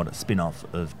somewhat a spin-off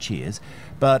of Cheers.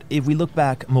 But if we look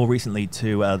back more recently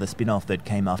to the spin-off that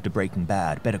came after Breaking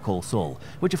Bad, Better Call Saul,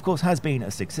 which of course has been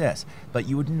a success, but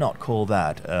you would not call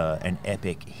that an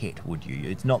epic hit, would you?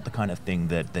 It's not the kind of thing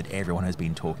that everyone has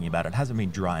been talking about. It hasn't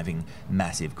been driving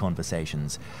massive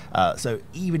conversations. So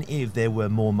even if there were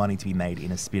more money to be made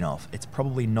in a spin-off, it's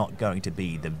probably not going to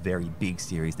be the very big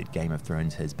series that Game of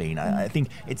Thrones has been. I think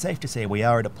it's safe to say we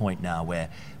are at a point now where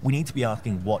we need to be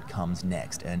asking what comes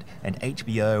next, and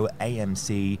HBO,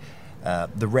 AMC,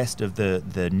 the rest of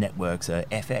the networks,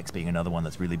 FX being another one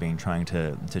that's really been trying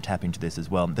to tap into this as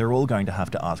well. They're all going to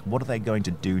have to ask, what are they going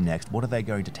to do next? What are they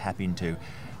going to tap into?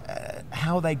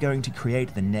 How are they going to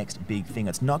create the next big thing?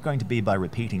 It's not going to be by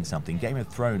repeating something. Game of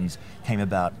Thrones came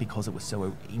about because it was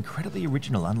so incredibly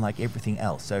original, unlike everything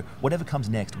else. So whatever comes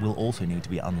next will also need to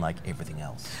be unlike everything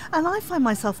else. And I find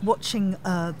myself watching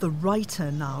the writer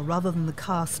now rather than the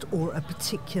cast or a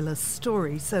particular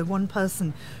story. So one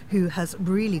person who has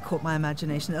really caught my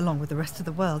imagination, along with the rest of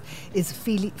the world, is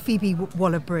Phoebe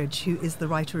Waller-Bridge, who is the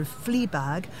writer of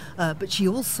Fleabag, but she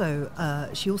also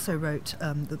wrote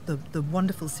the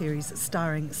wonderful series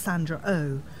starring Sandra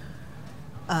Oh,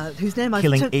 whose name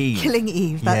Killing Eve. Killing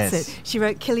Eve, that's yes. it. She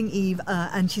wrote Killing Eve,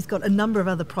 and she's got a number of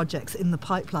other projects in the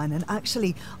pipeline. And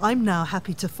actually, I'm now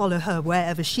happy to follow her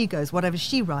wherever she goes, whatever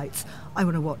she writes. I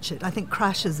want to watch it. I think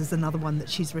Crashes is another one that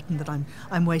she's written that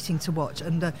I'm waiting to watch.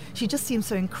 And she just seems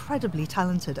so incredibly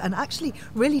talented and actually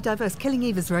really diverse. Killing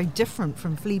Eve is very different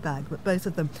from Fleabag, but both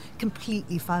of them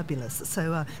completely fabulous.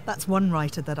 So that's one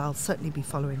writer that I'll certainly be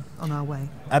following on our way.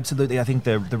 Absolutely. I think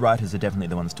the writers are definitely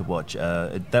the ones to watch.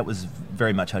 That was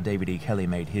very much how David E. Kelley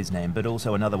made his name, but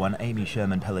also another one, Amy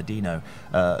Sherman Palladino,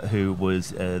 who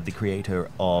was the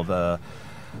creator of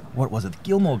what was it?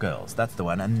 Gilmore Girls, that's the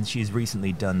one. And she's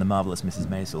recently done The Marvelous Mrs.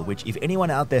 Maisel, which if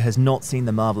anyone out there has not seen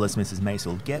The Marvelous Mrs.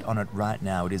 Maisel, get on it right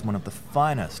now. It is one of the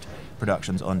finest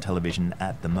productions on television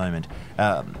at the moment.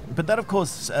 But that, of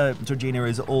course, Georgina,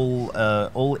 is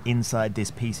all inside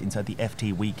this piece, inside the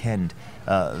FT Weekend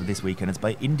this weekend. It's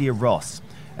by India Ross,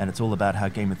 and it's all about how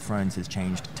Game of Thrones has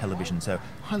changed television. So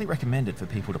highly recommend it for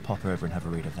people to pop over and have a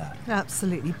read of that.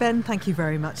 Absolutely. Ben, thank you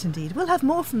very much indeed. We'll have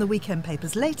more from the weekend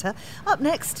papers later. Up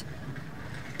next,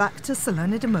 back to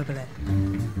Salone de Mobile.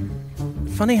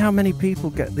 Funny how many people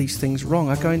get these things wrong.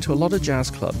 I go into a lot of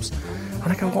jazz clubs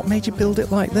and I go, what made you build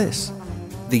it like this?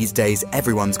 These days,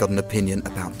 everyone's got an opinion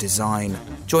about design.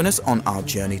 Join us on our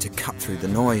journey to cut through the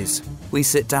noise. We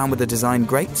sit down with the design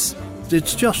greats.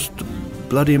 It's just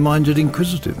bloody-minded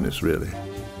inquisitiveness, really.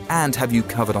 And have you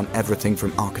covered on everything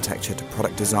from architecture to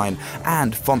product design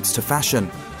and fonts to fashion.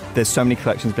 There's so many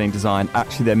collections being designed.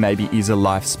 Actually, there maybe is a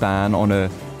lifespan on a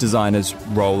designer's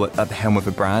role at the helm of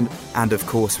a brand. And of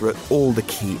course, we're at all the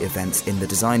key events in the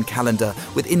design calendar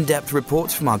with in-depth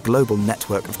reports from our global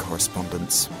network of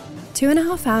correspondents.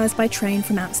 2.5 hours by train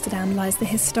from Amsterdam lies the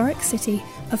historic city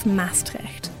of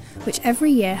Maastricht, which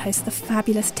every year hosts the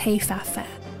fabulous TEFA Fair.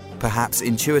 Perhaps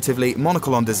intuitively,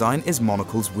 Monocle on Design is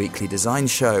Monocle's weekly design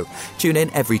show. Tune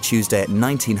in every Tuesday at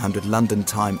 1900 London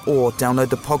time or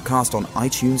download the podcast on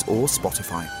iTunes or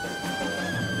Spotify.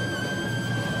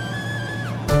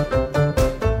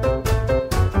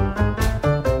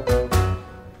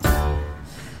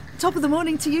 Top of of the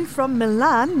morning to you from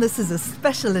Milan. This is a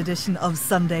special edition of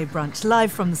Sunday Brunch,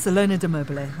 live from the Salone de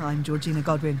Mobile. I'm Georgina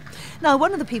Godwin. Now,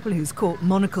 one of the people who's caught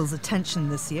Monocle's attention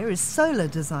this year is solar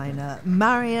designer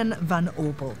Marian van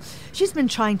Orbel. She's been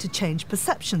trying to change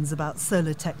perceptions about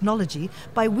solar technology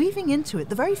by weaving into it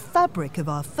the very fabric of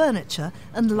our furniture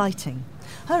and lighting.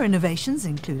 Her innovations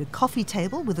include a coffee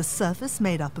table with a surface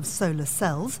made up of solar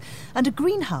cells and a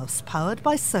greenhouse powered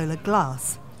by solar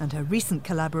glass. And her recent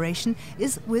collaboration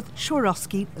is with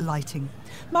Swarovski Lighting.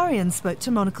 Marian spoke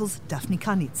to Monocle's Daphne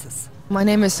Karnitsas. My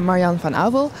name is Marian van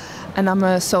Orbel, and I'm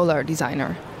a solar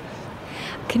designer.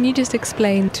 Can you just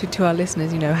explain to our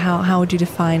listeners, how would you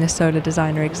define a solar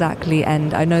designer exactly?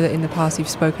 And I know that in the past you've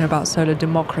spoken about solar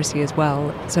democracy as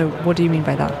well. So what do you mean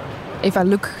by that? If I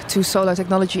look to solar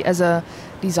technology as a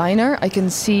designer, I can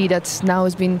see that now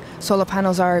solar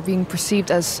panels are being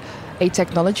perceived as a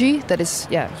technology that is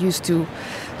used to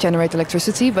generate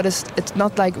electricity, but it's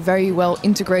not like very well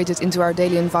integrated into our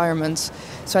daily environments.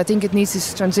 So I think it needs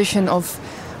this transition of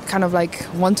kind of like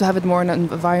want to have it more in an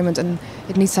environment, and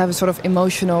it needs to have a sort of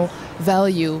emotional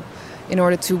value in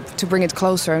order to bring it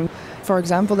closer. And for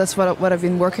example, that's what I've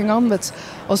been working on, but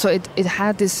also it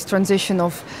had this transition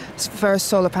of first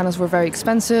solar panels were very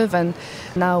expensive, and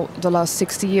now the last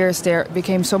 60 years they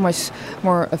became so much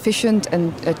more efficient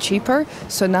and cheaper.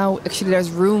 So now actually there's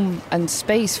room and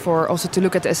space for also to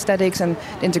look at the aesthetics and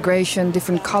the integration,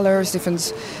 different colors,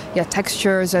 different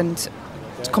textures, and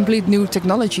complete new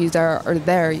technologies that are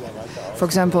there. For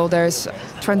example, there's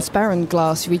transparent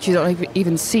glass which you don't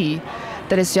even see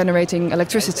that is generating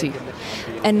electricity.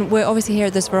 And we're obviously here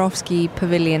at the Swarovski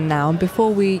Pavilion now. And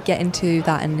before we get into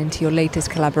that and into your latest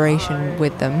collaboration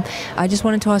with them, I just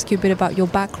wanted to ask you a bit about your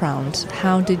background.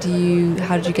 How did you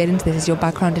get into this? Is your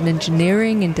background in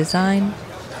engineering, in design?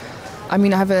 I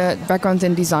mean, I have a background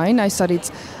in design. I studied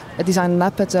a design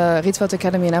lab at the Rietveld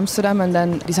Academy in Amsterdam and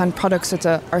then design products at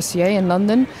the RCA in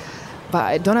London. But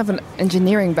I don't have an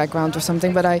engineering background or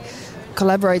something, but I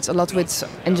collaborate a lot with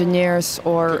engineers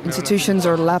or institutions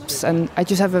or labs, and I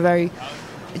just have a very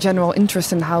general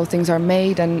interest in how things are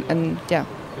made and.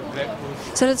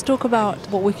 So let's talk about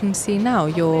what we can see now,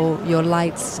 your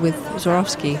lights with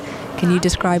Swarovski. Can you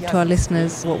describe to our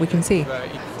listeners what we can see?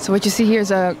 So what you see here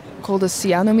is called a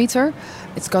cyanometer.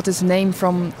 It's got its name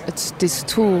from this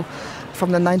tool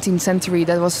from the 19th century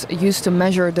that was used to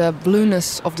measure the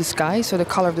blueness of the sky, so the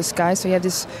color of the sky. So you have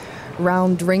this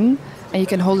round ring, and you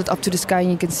can hold it up to the sky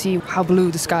and you can see how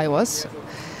blue the sky was.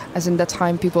 As in that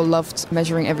time, people loved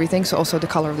measuring everything, so also the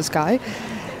color of the sky.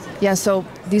 Yeah, so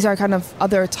these are kind of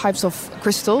other types of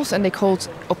crystals, and they're called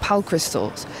opal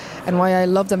crystals. And why I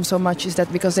love them so much is that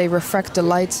because they refract the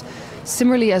light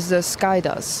similarly as the sky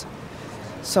does.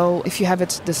 So if you have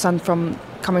the sun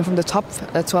coming from the top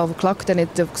at 12 o'clock, then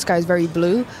the sky is very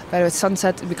blue. But at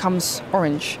sunset, it becomes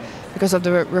orange because of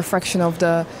the refraction of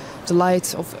the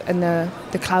light and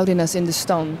the cloudiness in the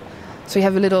stone. So you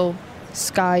have a little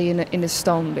sky in the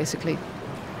stone, basically.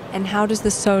 And how does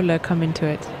the solar come into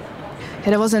it?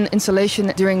 There was an installation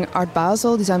during Art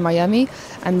Basel, Design Miami,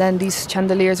 and then these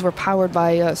chandeliers were powered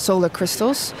by solar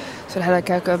crystals. So it had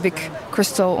like a big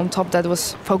crystal on top that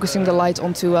was focusing the light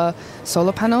onto a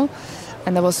solar panel,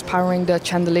 and that was powering the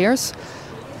chandeliers.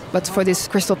 But for this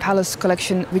Crystal Palace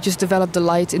collection, we just developed the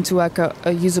light into like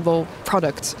a usable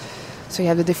product. So you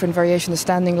have the different variation, a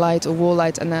standing light, a wall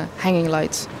light, and a hanging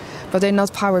light. But they're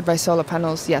not powered by solar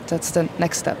panels yet. That's the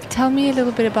next step. Tell me a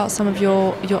little bit about some of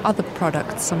your other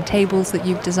products, some tables that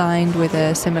you've designed with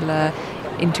a similar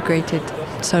integrated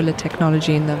solar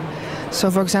technology in them.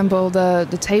 So, for example,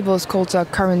 the table is called a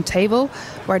current table,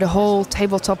 where the whole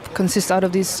tabletop consists out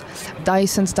of these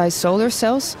dye-sensitized solar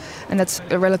cells, and that's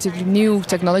a relatively new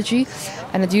technology,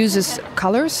 and it uses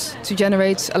colors to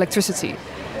generate electricity.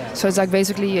 So it's like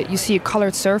basically you see a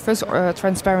colored surface, or a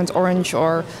transparent orange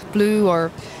or blue or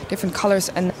different colors,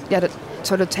 and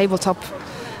so the tabletop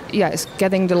is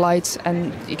getting the light,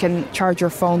 and you can charge your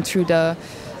phone through the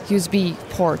USB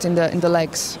port in the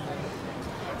legs.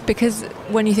 Because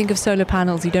when you think of solar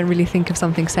panels, you don't really think of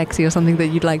something sexy or something that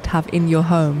you'd like to have in your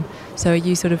home. So are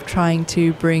you sort of trying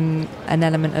to bring an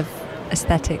element of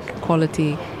aesthetic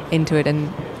quality into it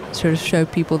and sort of show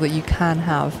people that you can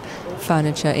have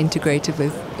furniture integrated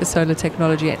with solar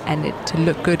technology and it to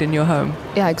look good in your home?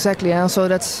 Yeah, exactly. And also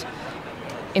that's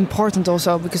important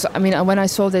also because, I mean, when I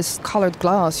saw this colored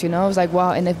glass, I was like,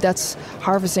 wow, and if that's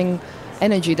harvesting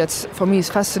energy, that's, for me, is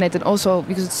fascinating. Also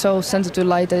because it's so sensitive to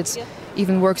light that it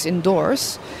even works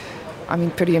indoors. I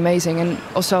mean, pretty amazing. And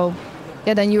also,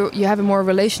 then you have a more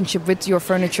relationship with your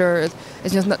furniture.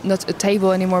 It's just not a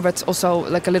table anymore, but also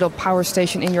like a little power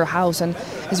station in your house. And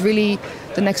it's really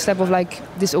the next step of like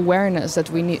this awareness that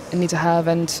we need to have,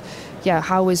 and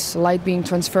how is light being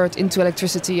transferred into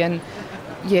electricity, and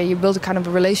you build a kind of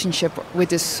a relationship with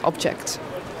this object.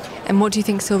 And what do you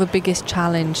think is still the biggest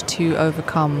challenge to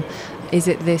overcome? Is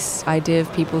it this idea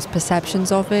of people's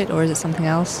perceptions of it, or is it something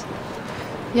else?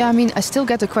 Yeah, I mean, I still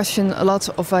get the question a lot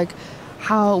of like,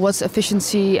 what's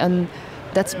efficiency, and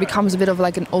that becomes a bit of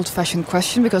like an old-fashioned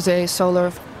question because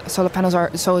solar panels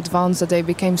are so advanced that they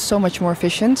became so much more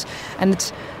efficient,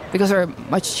 and because they're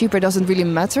much cheaper, it doesn't really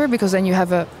matter because then you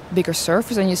have a bigger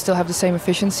surface and you still have the same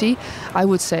efficiency, I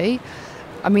would say.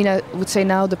 I mean, I would say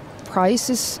now the price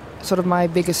is sort of my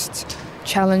biggest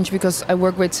challenge because I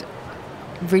work with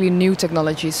really new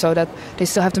technologies, so that they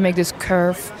still have to make this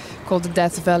curve called the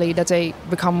Death Valley that they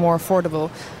become more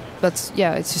affordable. But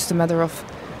it's just a matter of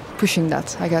pushing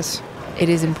that, I guess. It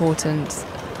is important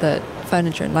that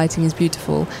furniture and lighting is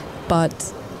beautiful,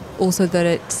 but also that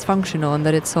it's functional and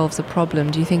that it solves a problem.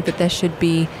 Do you think that there should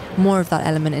be more of that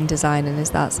element in design, and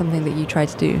is that something that you try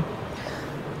to do?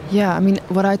 Yeah, I mean,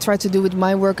 what I try to do with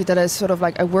my work is that I sort of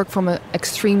like, I work from an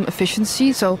extreme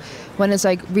efficiency. So when it's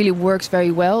like really works very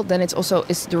well, then it's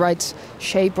the right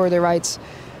shape or the right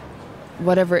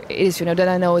whatever it is, then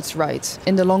I know it's right.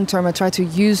 In the long term, I try to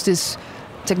use these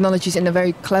technologies in a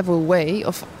very clever way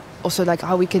of also like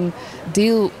how we can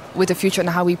deal with the future and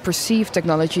how we perceive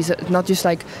technologies, not just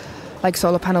like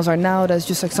solar panels are now, that's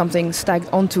just like something stacked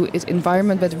onto its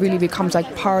environment, but really becomes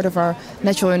like part of our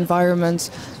natural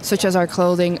environment, such as our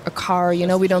clothing, a car.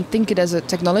 We don't think it as a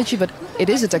technology, but it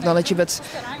is a technology, but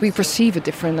we perceive it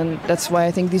different, and that's why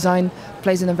I think design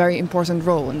plays a very important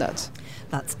role in that.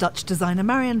 That's Dutch designer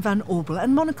Marian van Orbel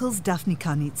and Monocle's Daphne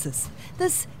Karnitsis.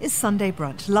 This is Sunday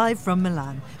Brunch, live from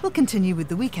Milan. We'll continue with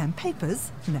the weekend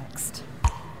papers next.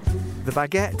 The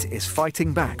baguette is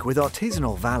fighting back with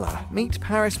artisanal valour. Meet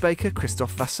Paris baker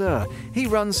Christophe Vasseur. He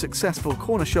runs successful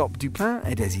corner shop Dupin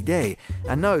et des Idées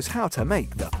and knows how to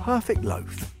make the perfect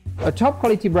loaf. A top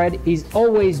quality bread is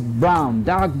always brown,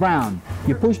 dark brown.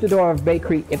 You push the door of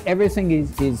bakery, if everything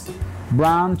is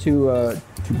brown to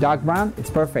dark brown, it's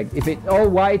perfect. If it's all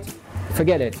white,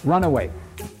 forget it, run away.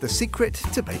 The Secret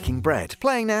to Baking Bread,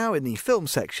 playing now in the film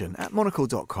section at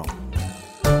monocle.com.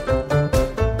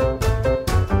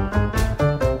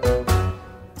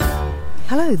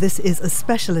 Hello, this is a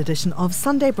special edition of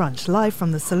Sunday Brunch, live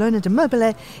from the Salone del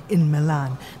Mobile in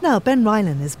Milan. Now, Ben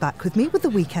Ryland is back with me with the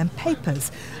weekend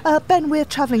papers. Ben, we're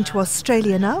travelling to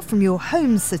Australia now from your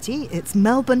home city. It's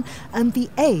Melbourne and The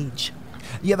Age.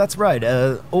 Yeah, that's right.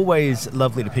 Always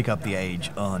lovely to pick up The Age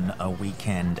on a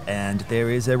weekend. And there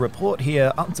is a report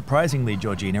here, unsurprisingly,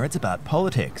 Georgina, it's about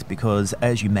politics, because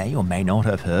as you may or may not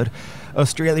have heard,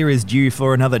 Australia is due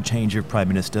for another change of Prime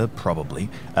Minister, probably,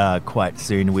 quite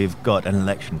soon. We've got an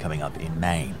election coming up in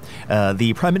May.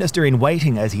 The Prime Minister in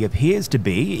waiting, as he appears to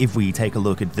be, if we take a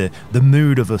look at the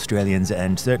mood of Australians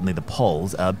and certainly the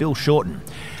polls, Bill Shorten.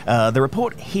 The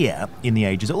report here in The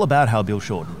Age is all about how Bill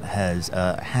Shorten has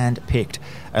hand-picked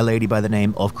a lady by the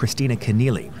name of Christina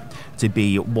Keneally to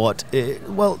be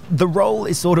the role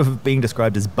is sort of being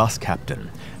described as bus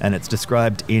captain, and it's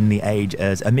described in The Age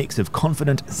as a mix of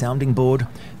confident sounding board,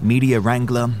 media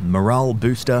wrangler, morale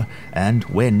booster, and,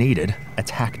 where needed,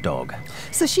 attack dog.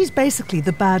 So she's basically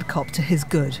the bad cop to his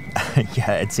good.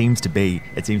 Yeah, it seems to be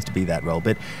that role.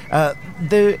 But I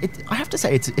have to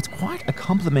say, it's quite a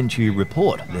complimentary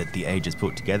report that The Age has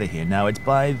put together here. Now, it's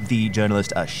by the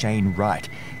journalist Shane Wright,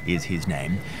 is his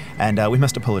name. And we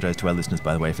must apologise to our listeners,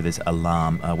 by the way, for this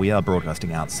alarm. We are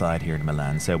broadcasting outside here in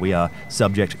Milan, so we are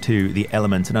subject to the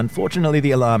elements. And unfortunately,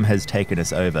 the alarm has taken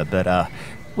us over. But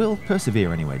we'll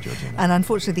persevere anyway, Georgina. And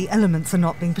unfortunately, the elements are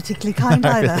not being particularly kind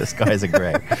either. The skies are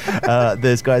grey.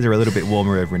 The skies are a little bit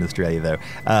warmer over in Australia,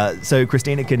 though. So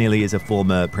Christina Keneally is a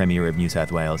former Premier of New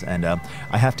South Wales, and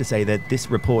I have to say that this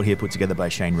report here put together by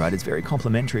Shane Wright is very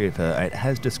complimentary of her. It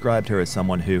has described her as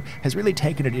someone who has really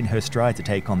taken it in her stride to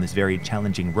take on this very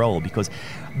challenging role, because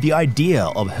the idea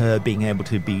of her being able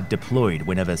to be deployed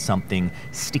whenever something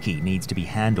sticky needs to be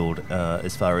handled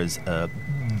as far as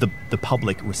the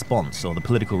public response or the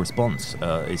political response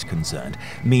is concerned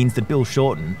means that Bill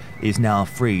Shorten is now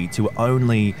free to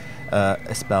only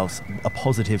espouse a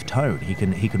positive tone. He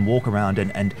can walk around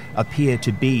and appear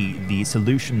to be the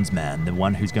solutions man, the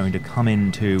one who's going to come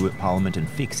into Parliament and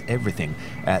fix everything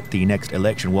at the next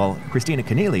election, while Christina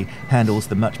Keneally handles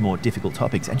the much more difficult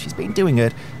topics, and she's been doing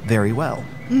it very well.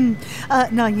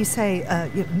 Now, you say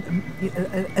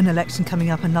an election coming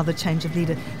up, another change of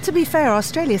leader. To be fair,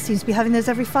 Australia seems to be having those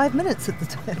every 5 minutes at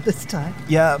this time.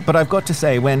 Yeah, but I've got to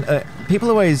say, when People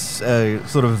always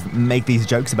sort of make these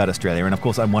jokes about Australia, and of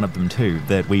course I'm one of them too,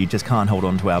 that we just can't hold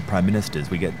on to our prime ministers.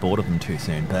 We get bored of them too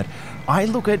soon. But I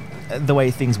look at the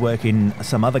way things work in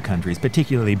some other countries,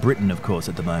 particularly Britain, of course,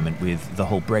 at the moment with the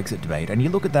whole Brexit debate. And you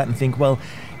look at that and think, well,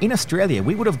 in Australia,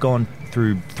 we would have gone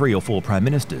through 3 or 4 prime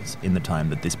ministers in the time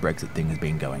that this Brexit thing has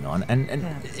been going on. And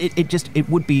it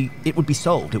would be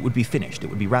solved. It would be finished. It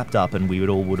would be wrapped up, and we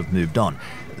would have moved on.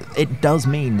 It does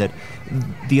mean that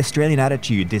the Australian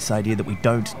attitude, this idea that we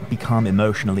don't become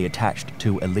emotionally attached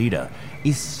to a leader,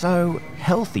 is so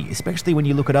healthy, especially when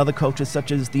you look at other cultures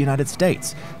such as the United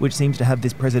States, which seems to have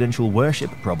this presidential worship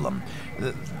problem.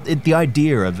 The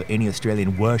idea of any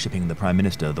Australian worshipping the Prime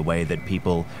Minister the way that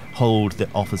people hold the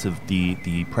office of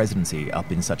the presidency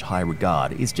up in such high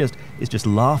regard is just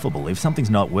laughable. If something's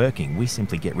not working, we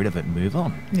simply get rid of it and move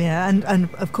on. Yeah,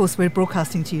 and of course we're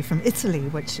broadcasting to you from Italy,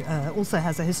 which also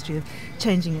has a history of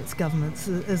changing its governments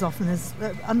as often as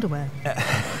underwear.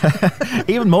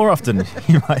 Even more often,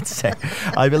 you might say.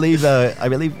 I believe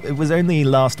it was only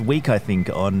last week, I think,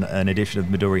 on an edition of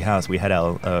Midori House, we had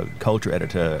our culture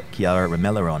editor, Chiara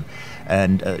Ramella, on,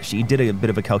 and she did a bit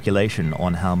of a calculation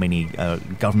on how many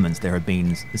governments there have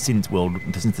been since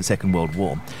the Second World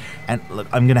War. And look,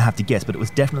 I'm going to have to guess, but it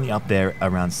was definitely up there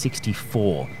around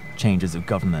 64 changes of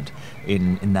government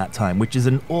in that time, which is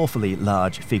an awfully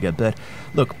large figure. But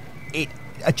look,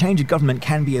 a change of government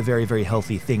can be a very, very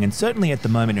healthy thing, and certainly at the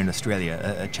moment in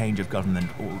Australia, a change of government,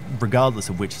 regardless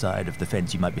of which side of the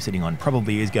fence you might be sitting on,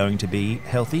 probably is going to be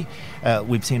healthy.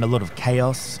 We've seen a lot of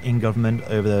chaos in government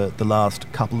over the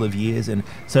last couple of years, and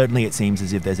certainly it seems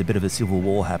as if there's a bit of a civil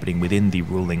war happening within the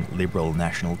ruling Liberal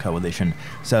National Coalition.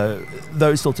 So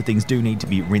those sorts of things do need to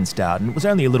be rinsed out, and it was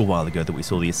only a little while ago that we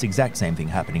saw this exact same thing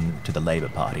happening to the Labor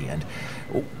Party. And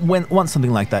once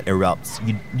something like that erupts,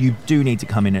 you do need to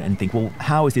come in and think, well,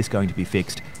 how is this going to be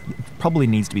fixed? It probably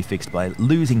needs to be fixed by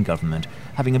losing government,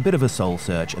 having a bit of a soul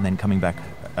search, and then coming back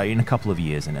in a couple of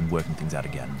years and working things out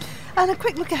again. And a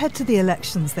quick look ahead to the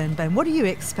elections then, Ben. What are you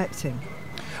expecting?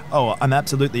 Oh, I'm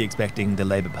absolutely expecting the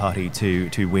Labor Party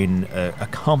to win a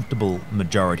comfortable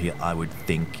majority, I would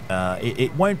think.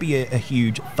 It won't be a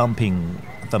huge thumping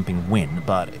win,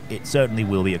 but it certainly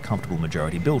will be a comfortable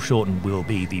majority. Bill Shorten will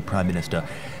be the Prime Minister.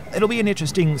 It'll be an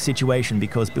interesting situation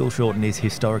because Bill Shorten is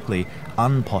historically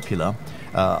unpopular.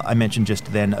 I mentioned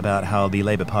just then about how the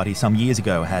Labor Party some years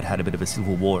ago had a bit of a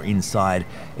civil war inside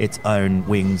its own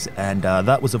wings, and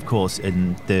that was, of course,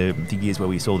 in the years where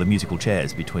we saw the musical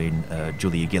chairs between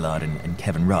Julia Gillard and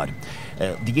Kevin Rudd.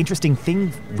 The interesting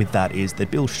thing with that is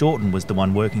that Bill Shorten was the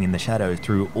one working in the shadows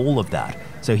through all of that.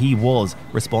 So he was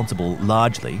responsible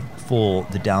largely for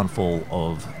the downfall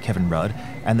of Kevin Rudd,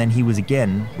 and then he was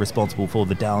again responsible for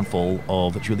the downfall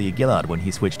of Julia Gillard when he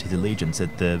switched his allegiance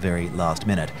at the very last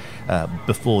minute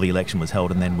before the election was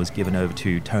held, and then was given over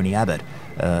to Tony Abbott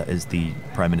as the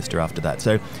Prime Minister after that.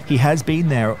 So he has been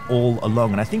there all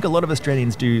along, and I think a lot of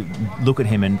Australians do look at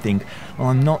him and think, well,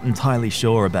 I'm not entirely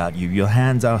sure about you. Your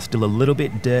hands are still a little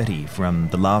bit dirty from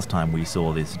the last time we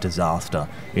saw this disaster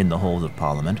in the halls of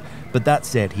Parliament. But that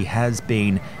said, he has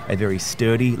been a very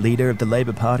sturdy leader of the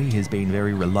Labor Party. He has been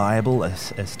very reliable, a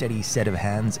steady set of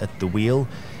hands at the wheel,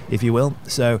 if you will.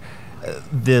 So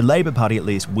the Labor Party, at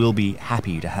least, will be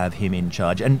happy to have him in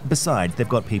charge. And besides, they've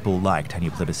got people like Tanya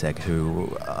Plibersek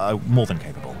who are more than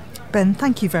capable. Ben,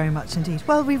 thank you very much indeed.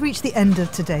 Well, we've reached the end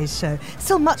of today's show.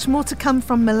 Still much more to come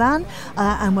from Milan,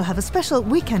 and we'll have a special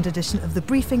weekend edition of The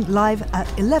Briefing live at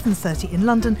 11:30 in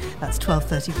London. That's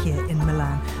 12:30 here in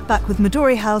Milan. Back with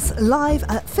Midori House live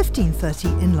at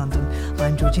 15:30 in London.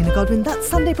 I'm Georgina Godwin. That's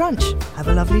Sunday Brunch. Have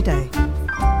a lovely day.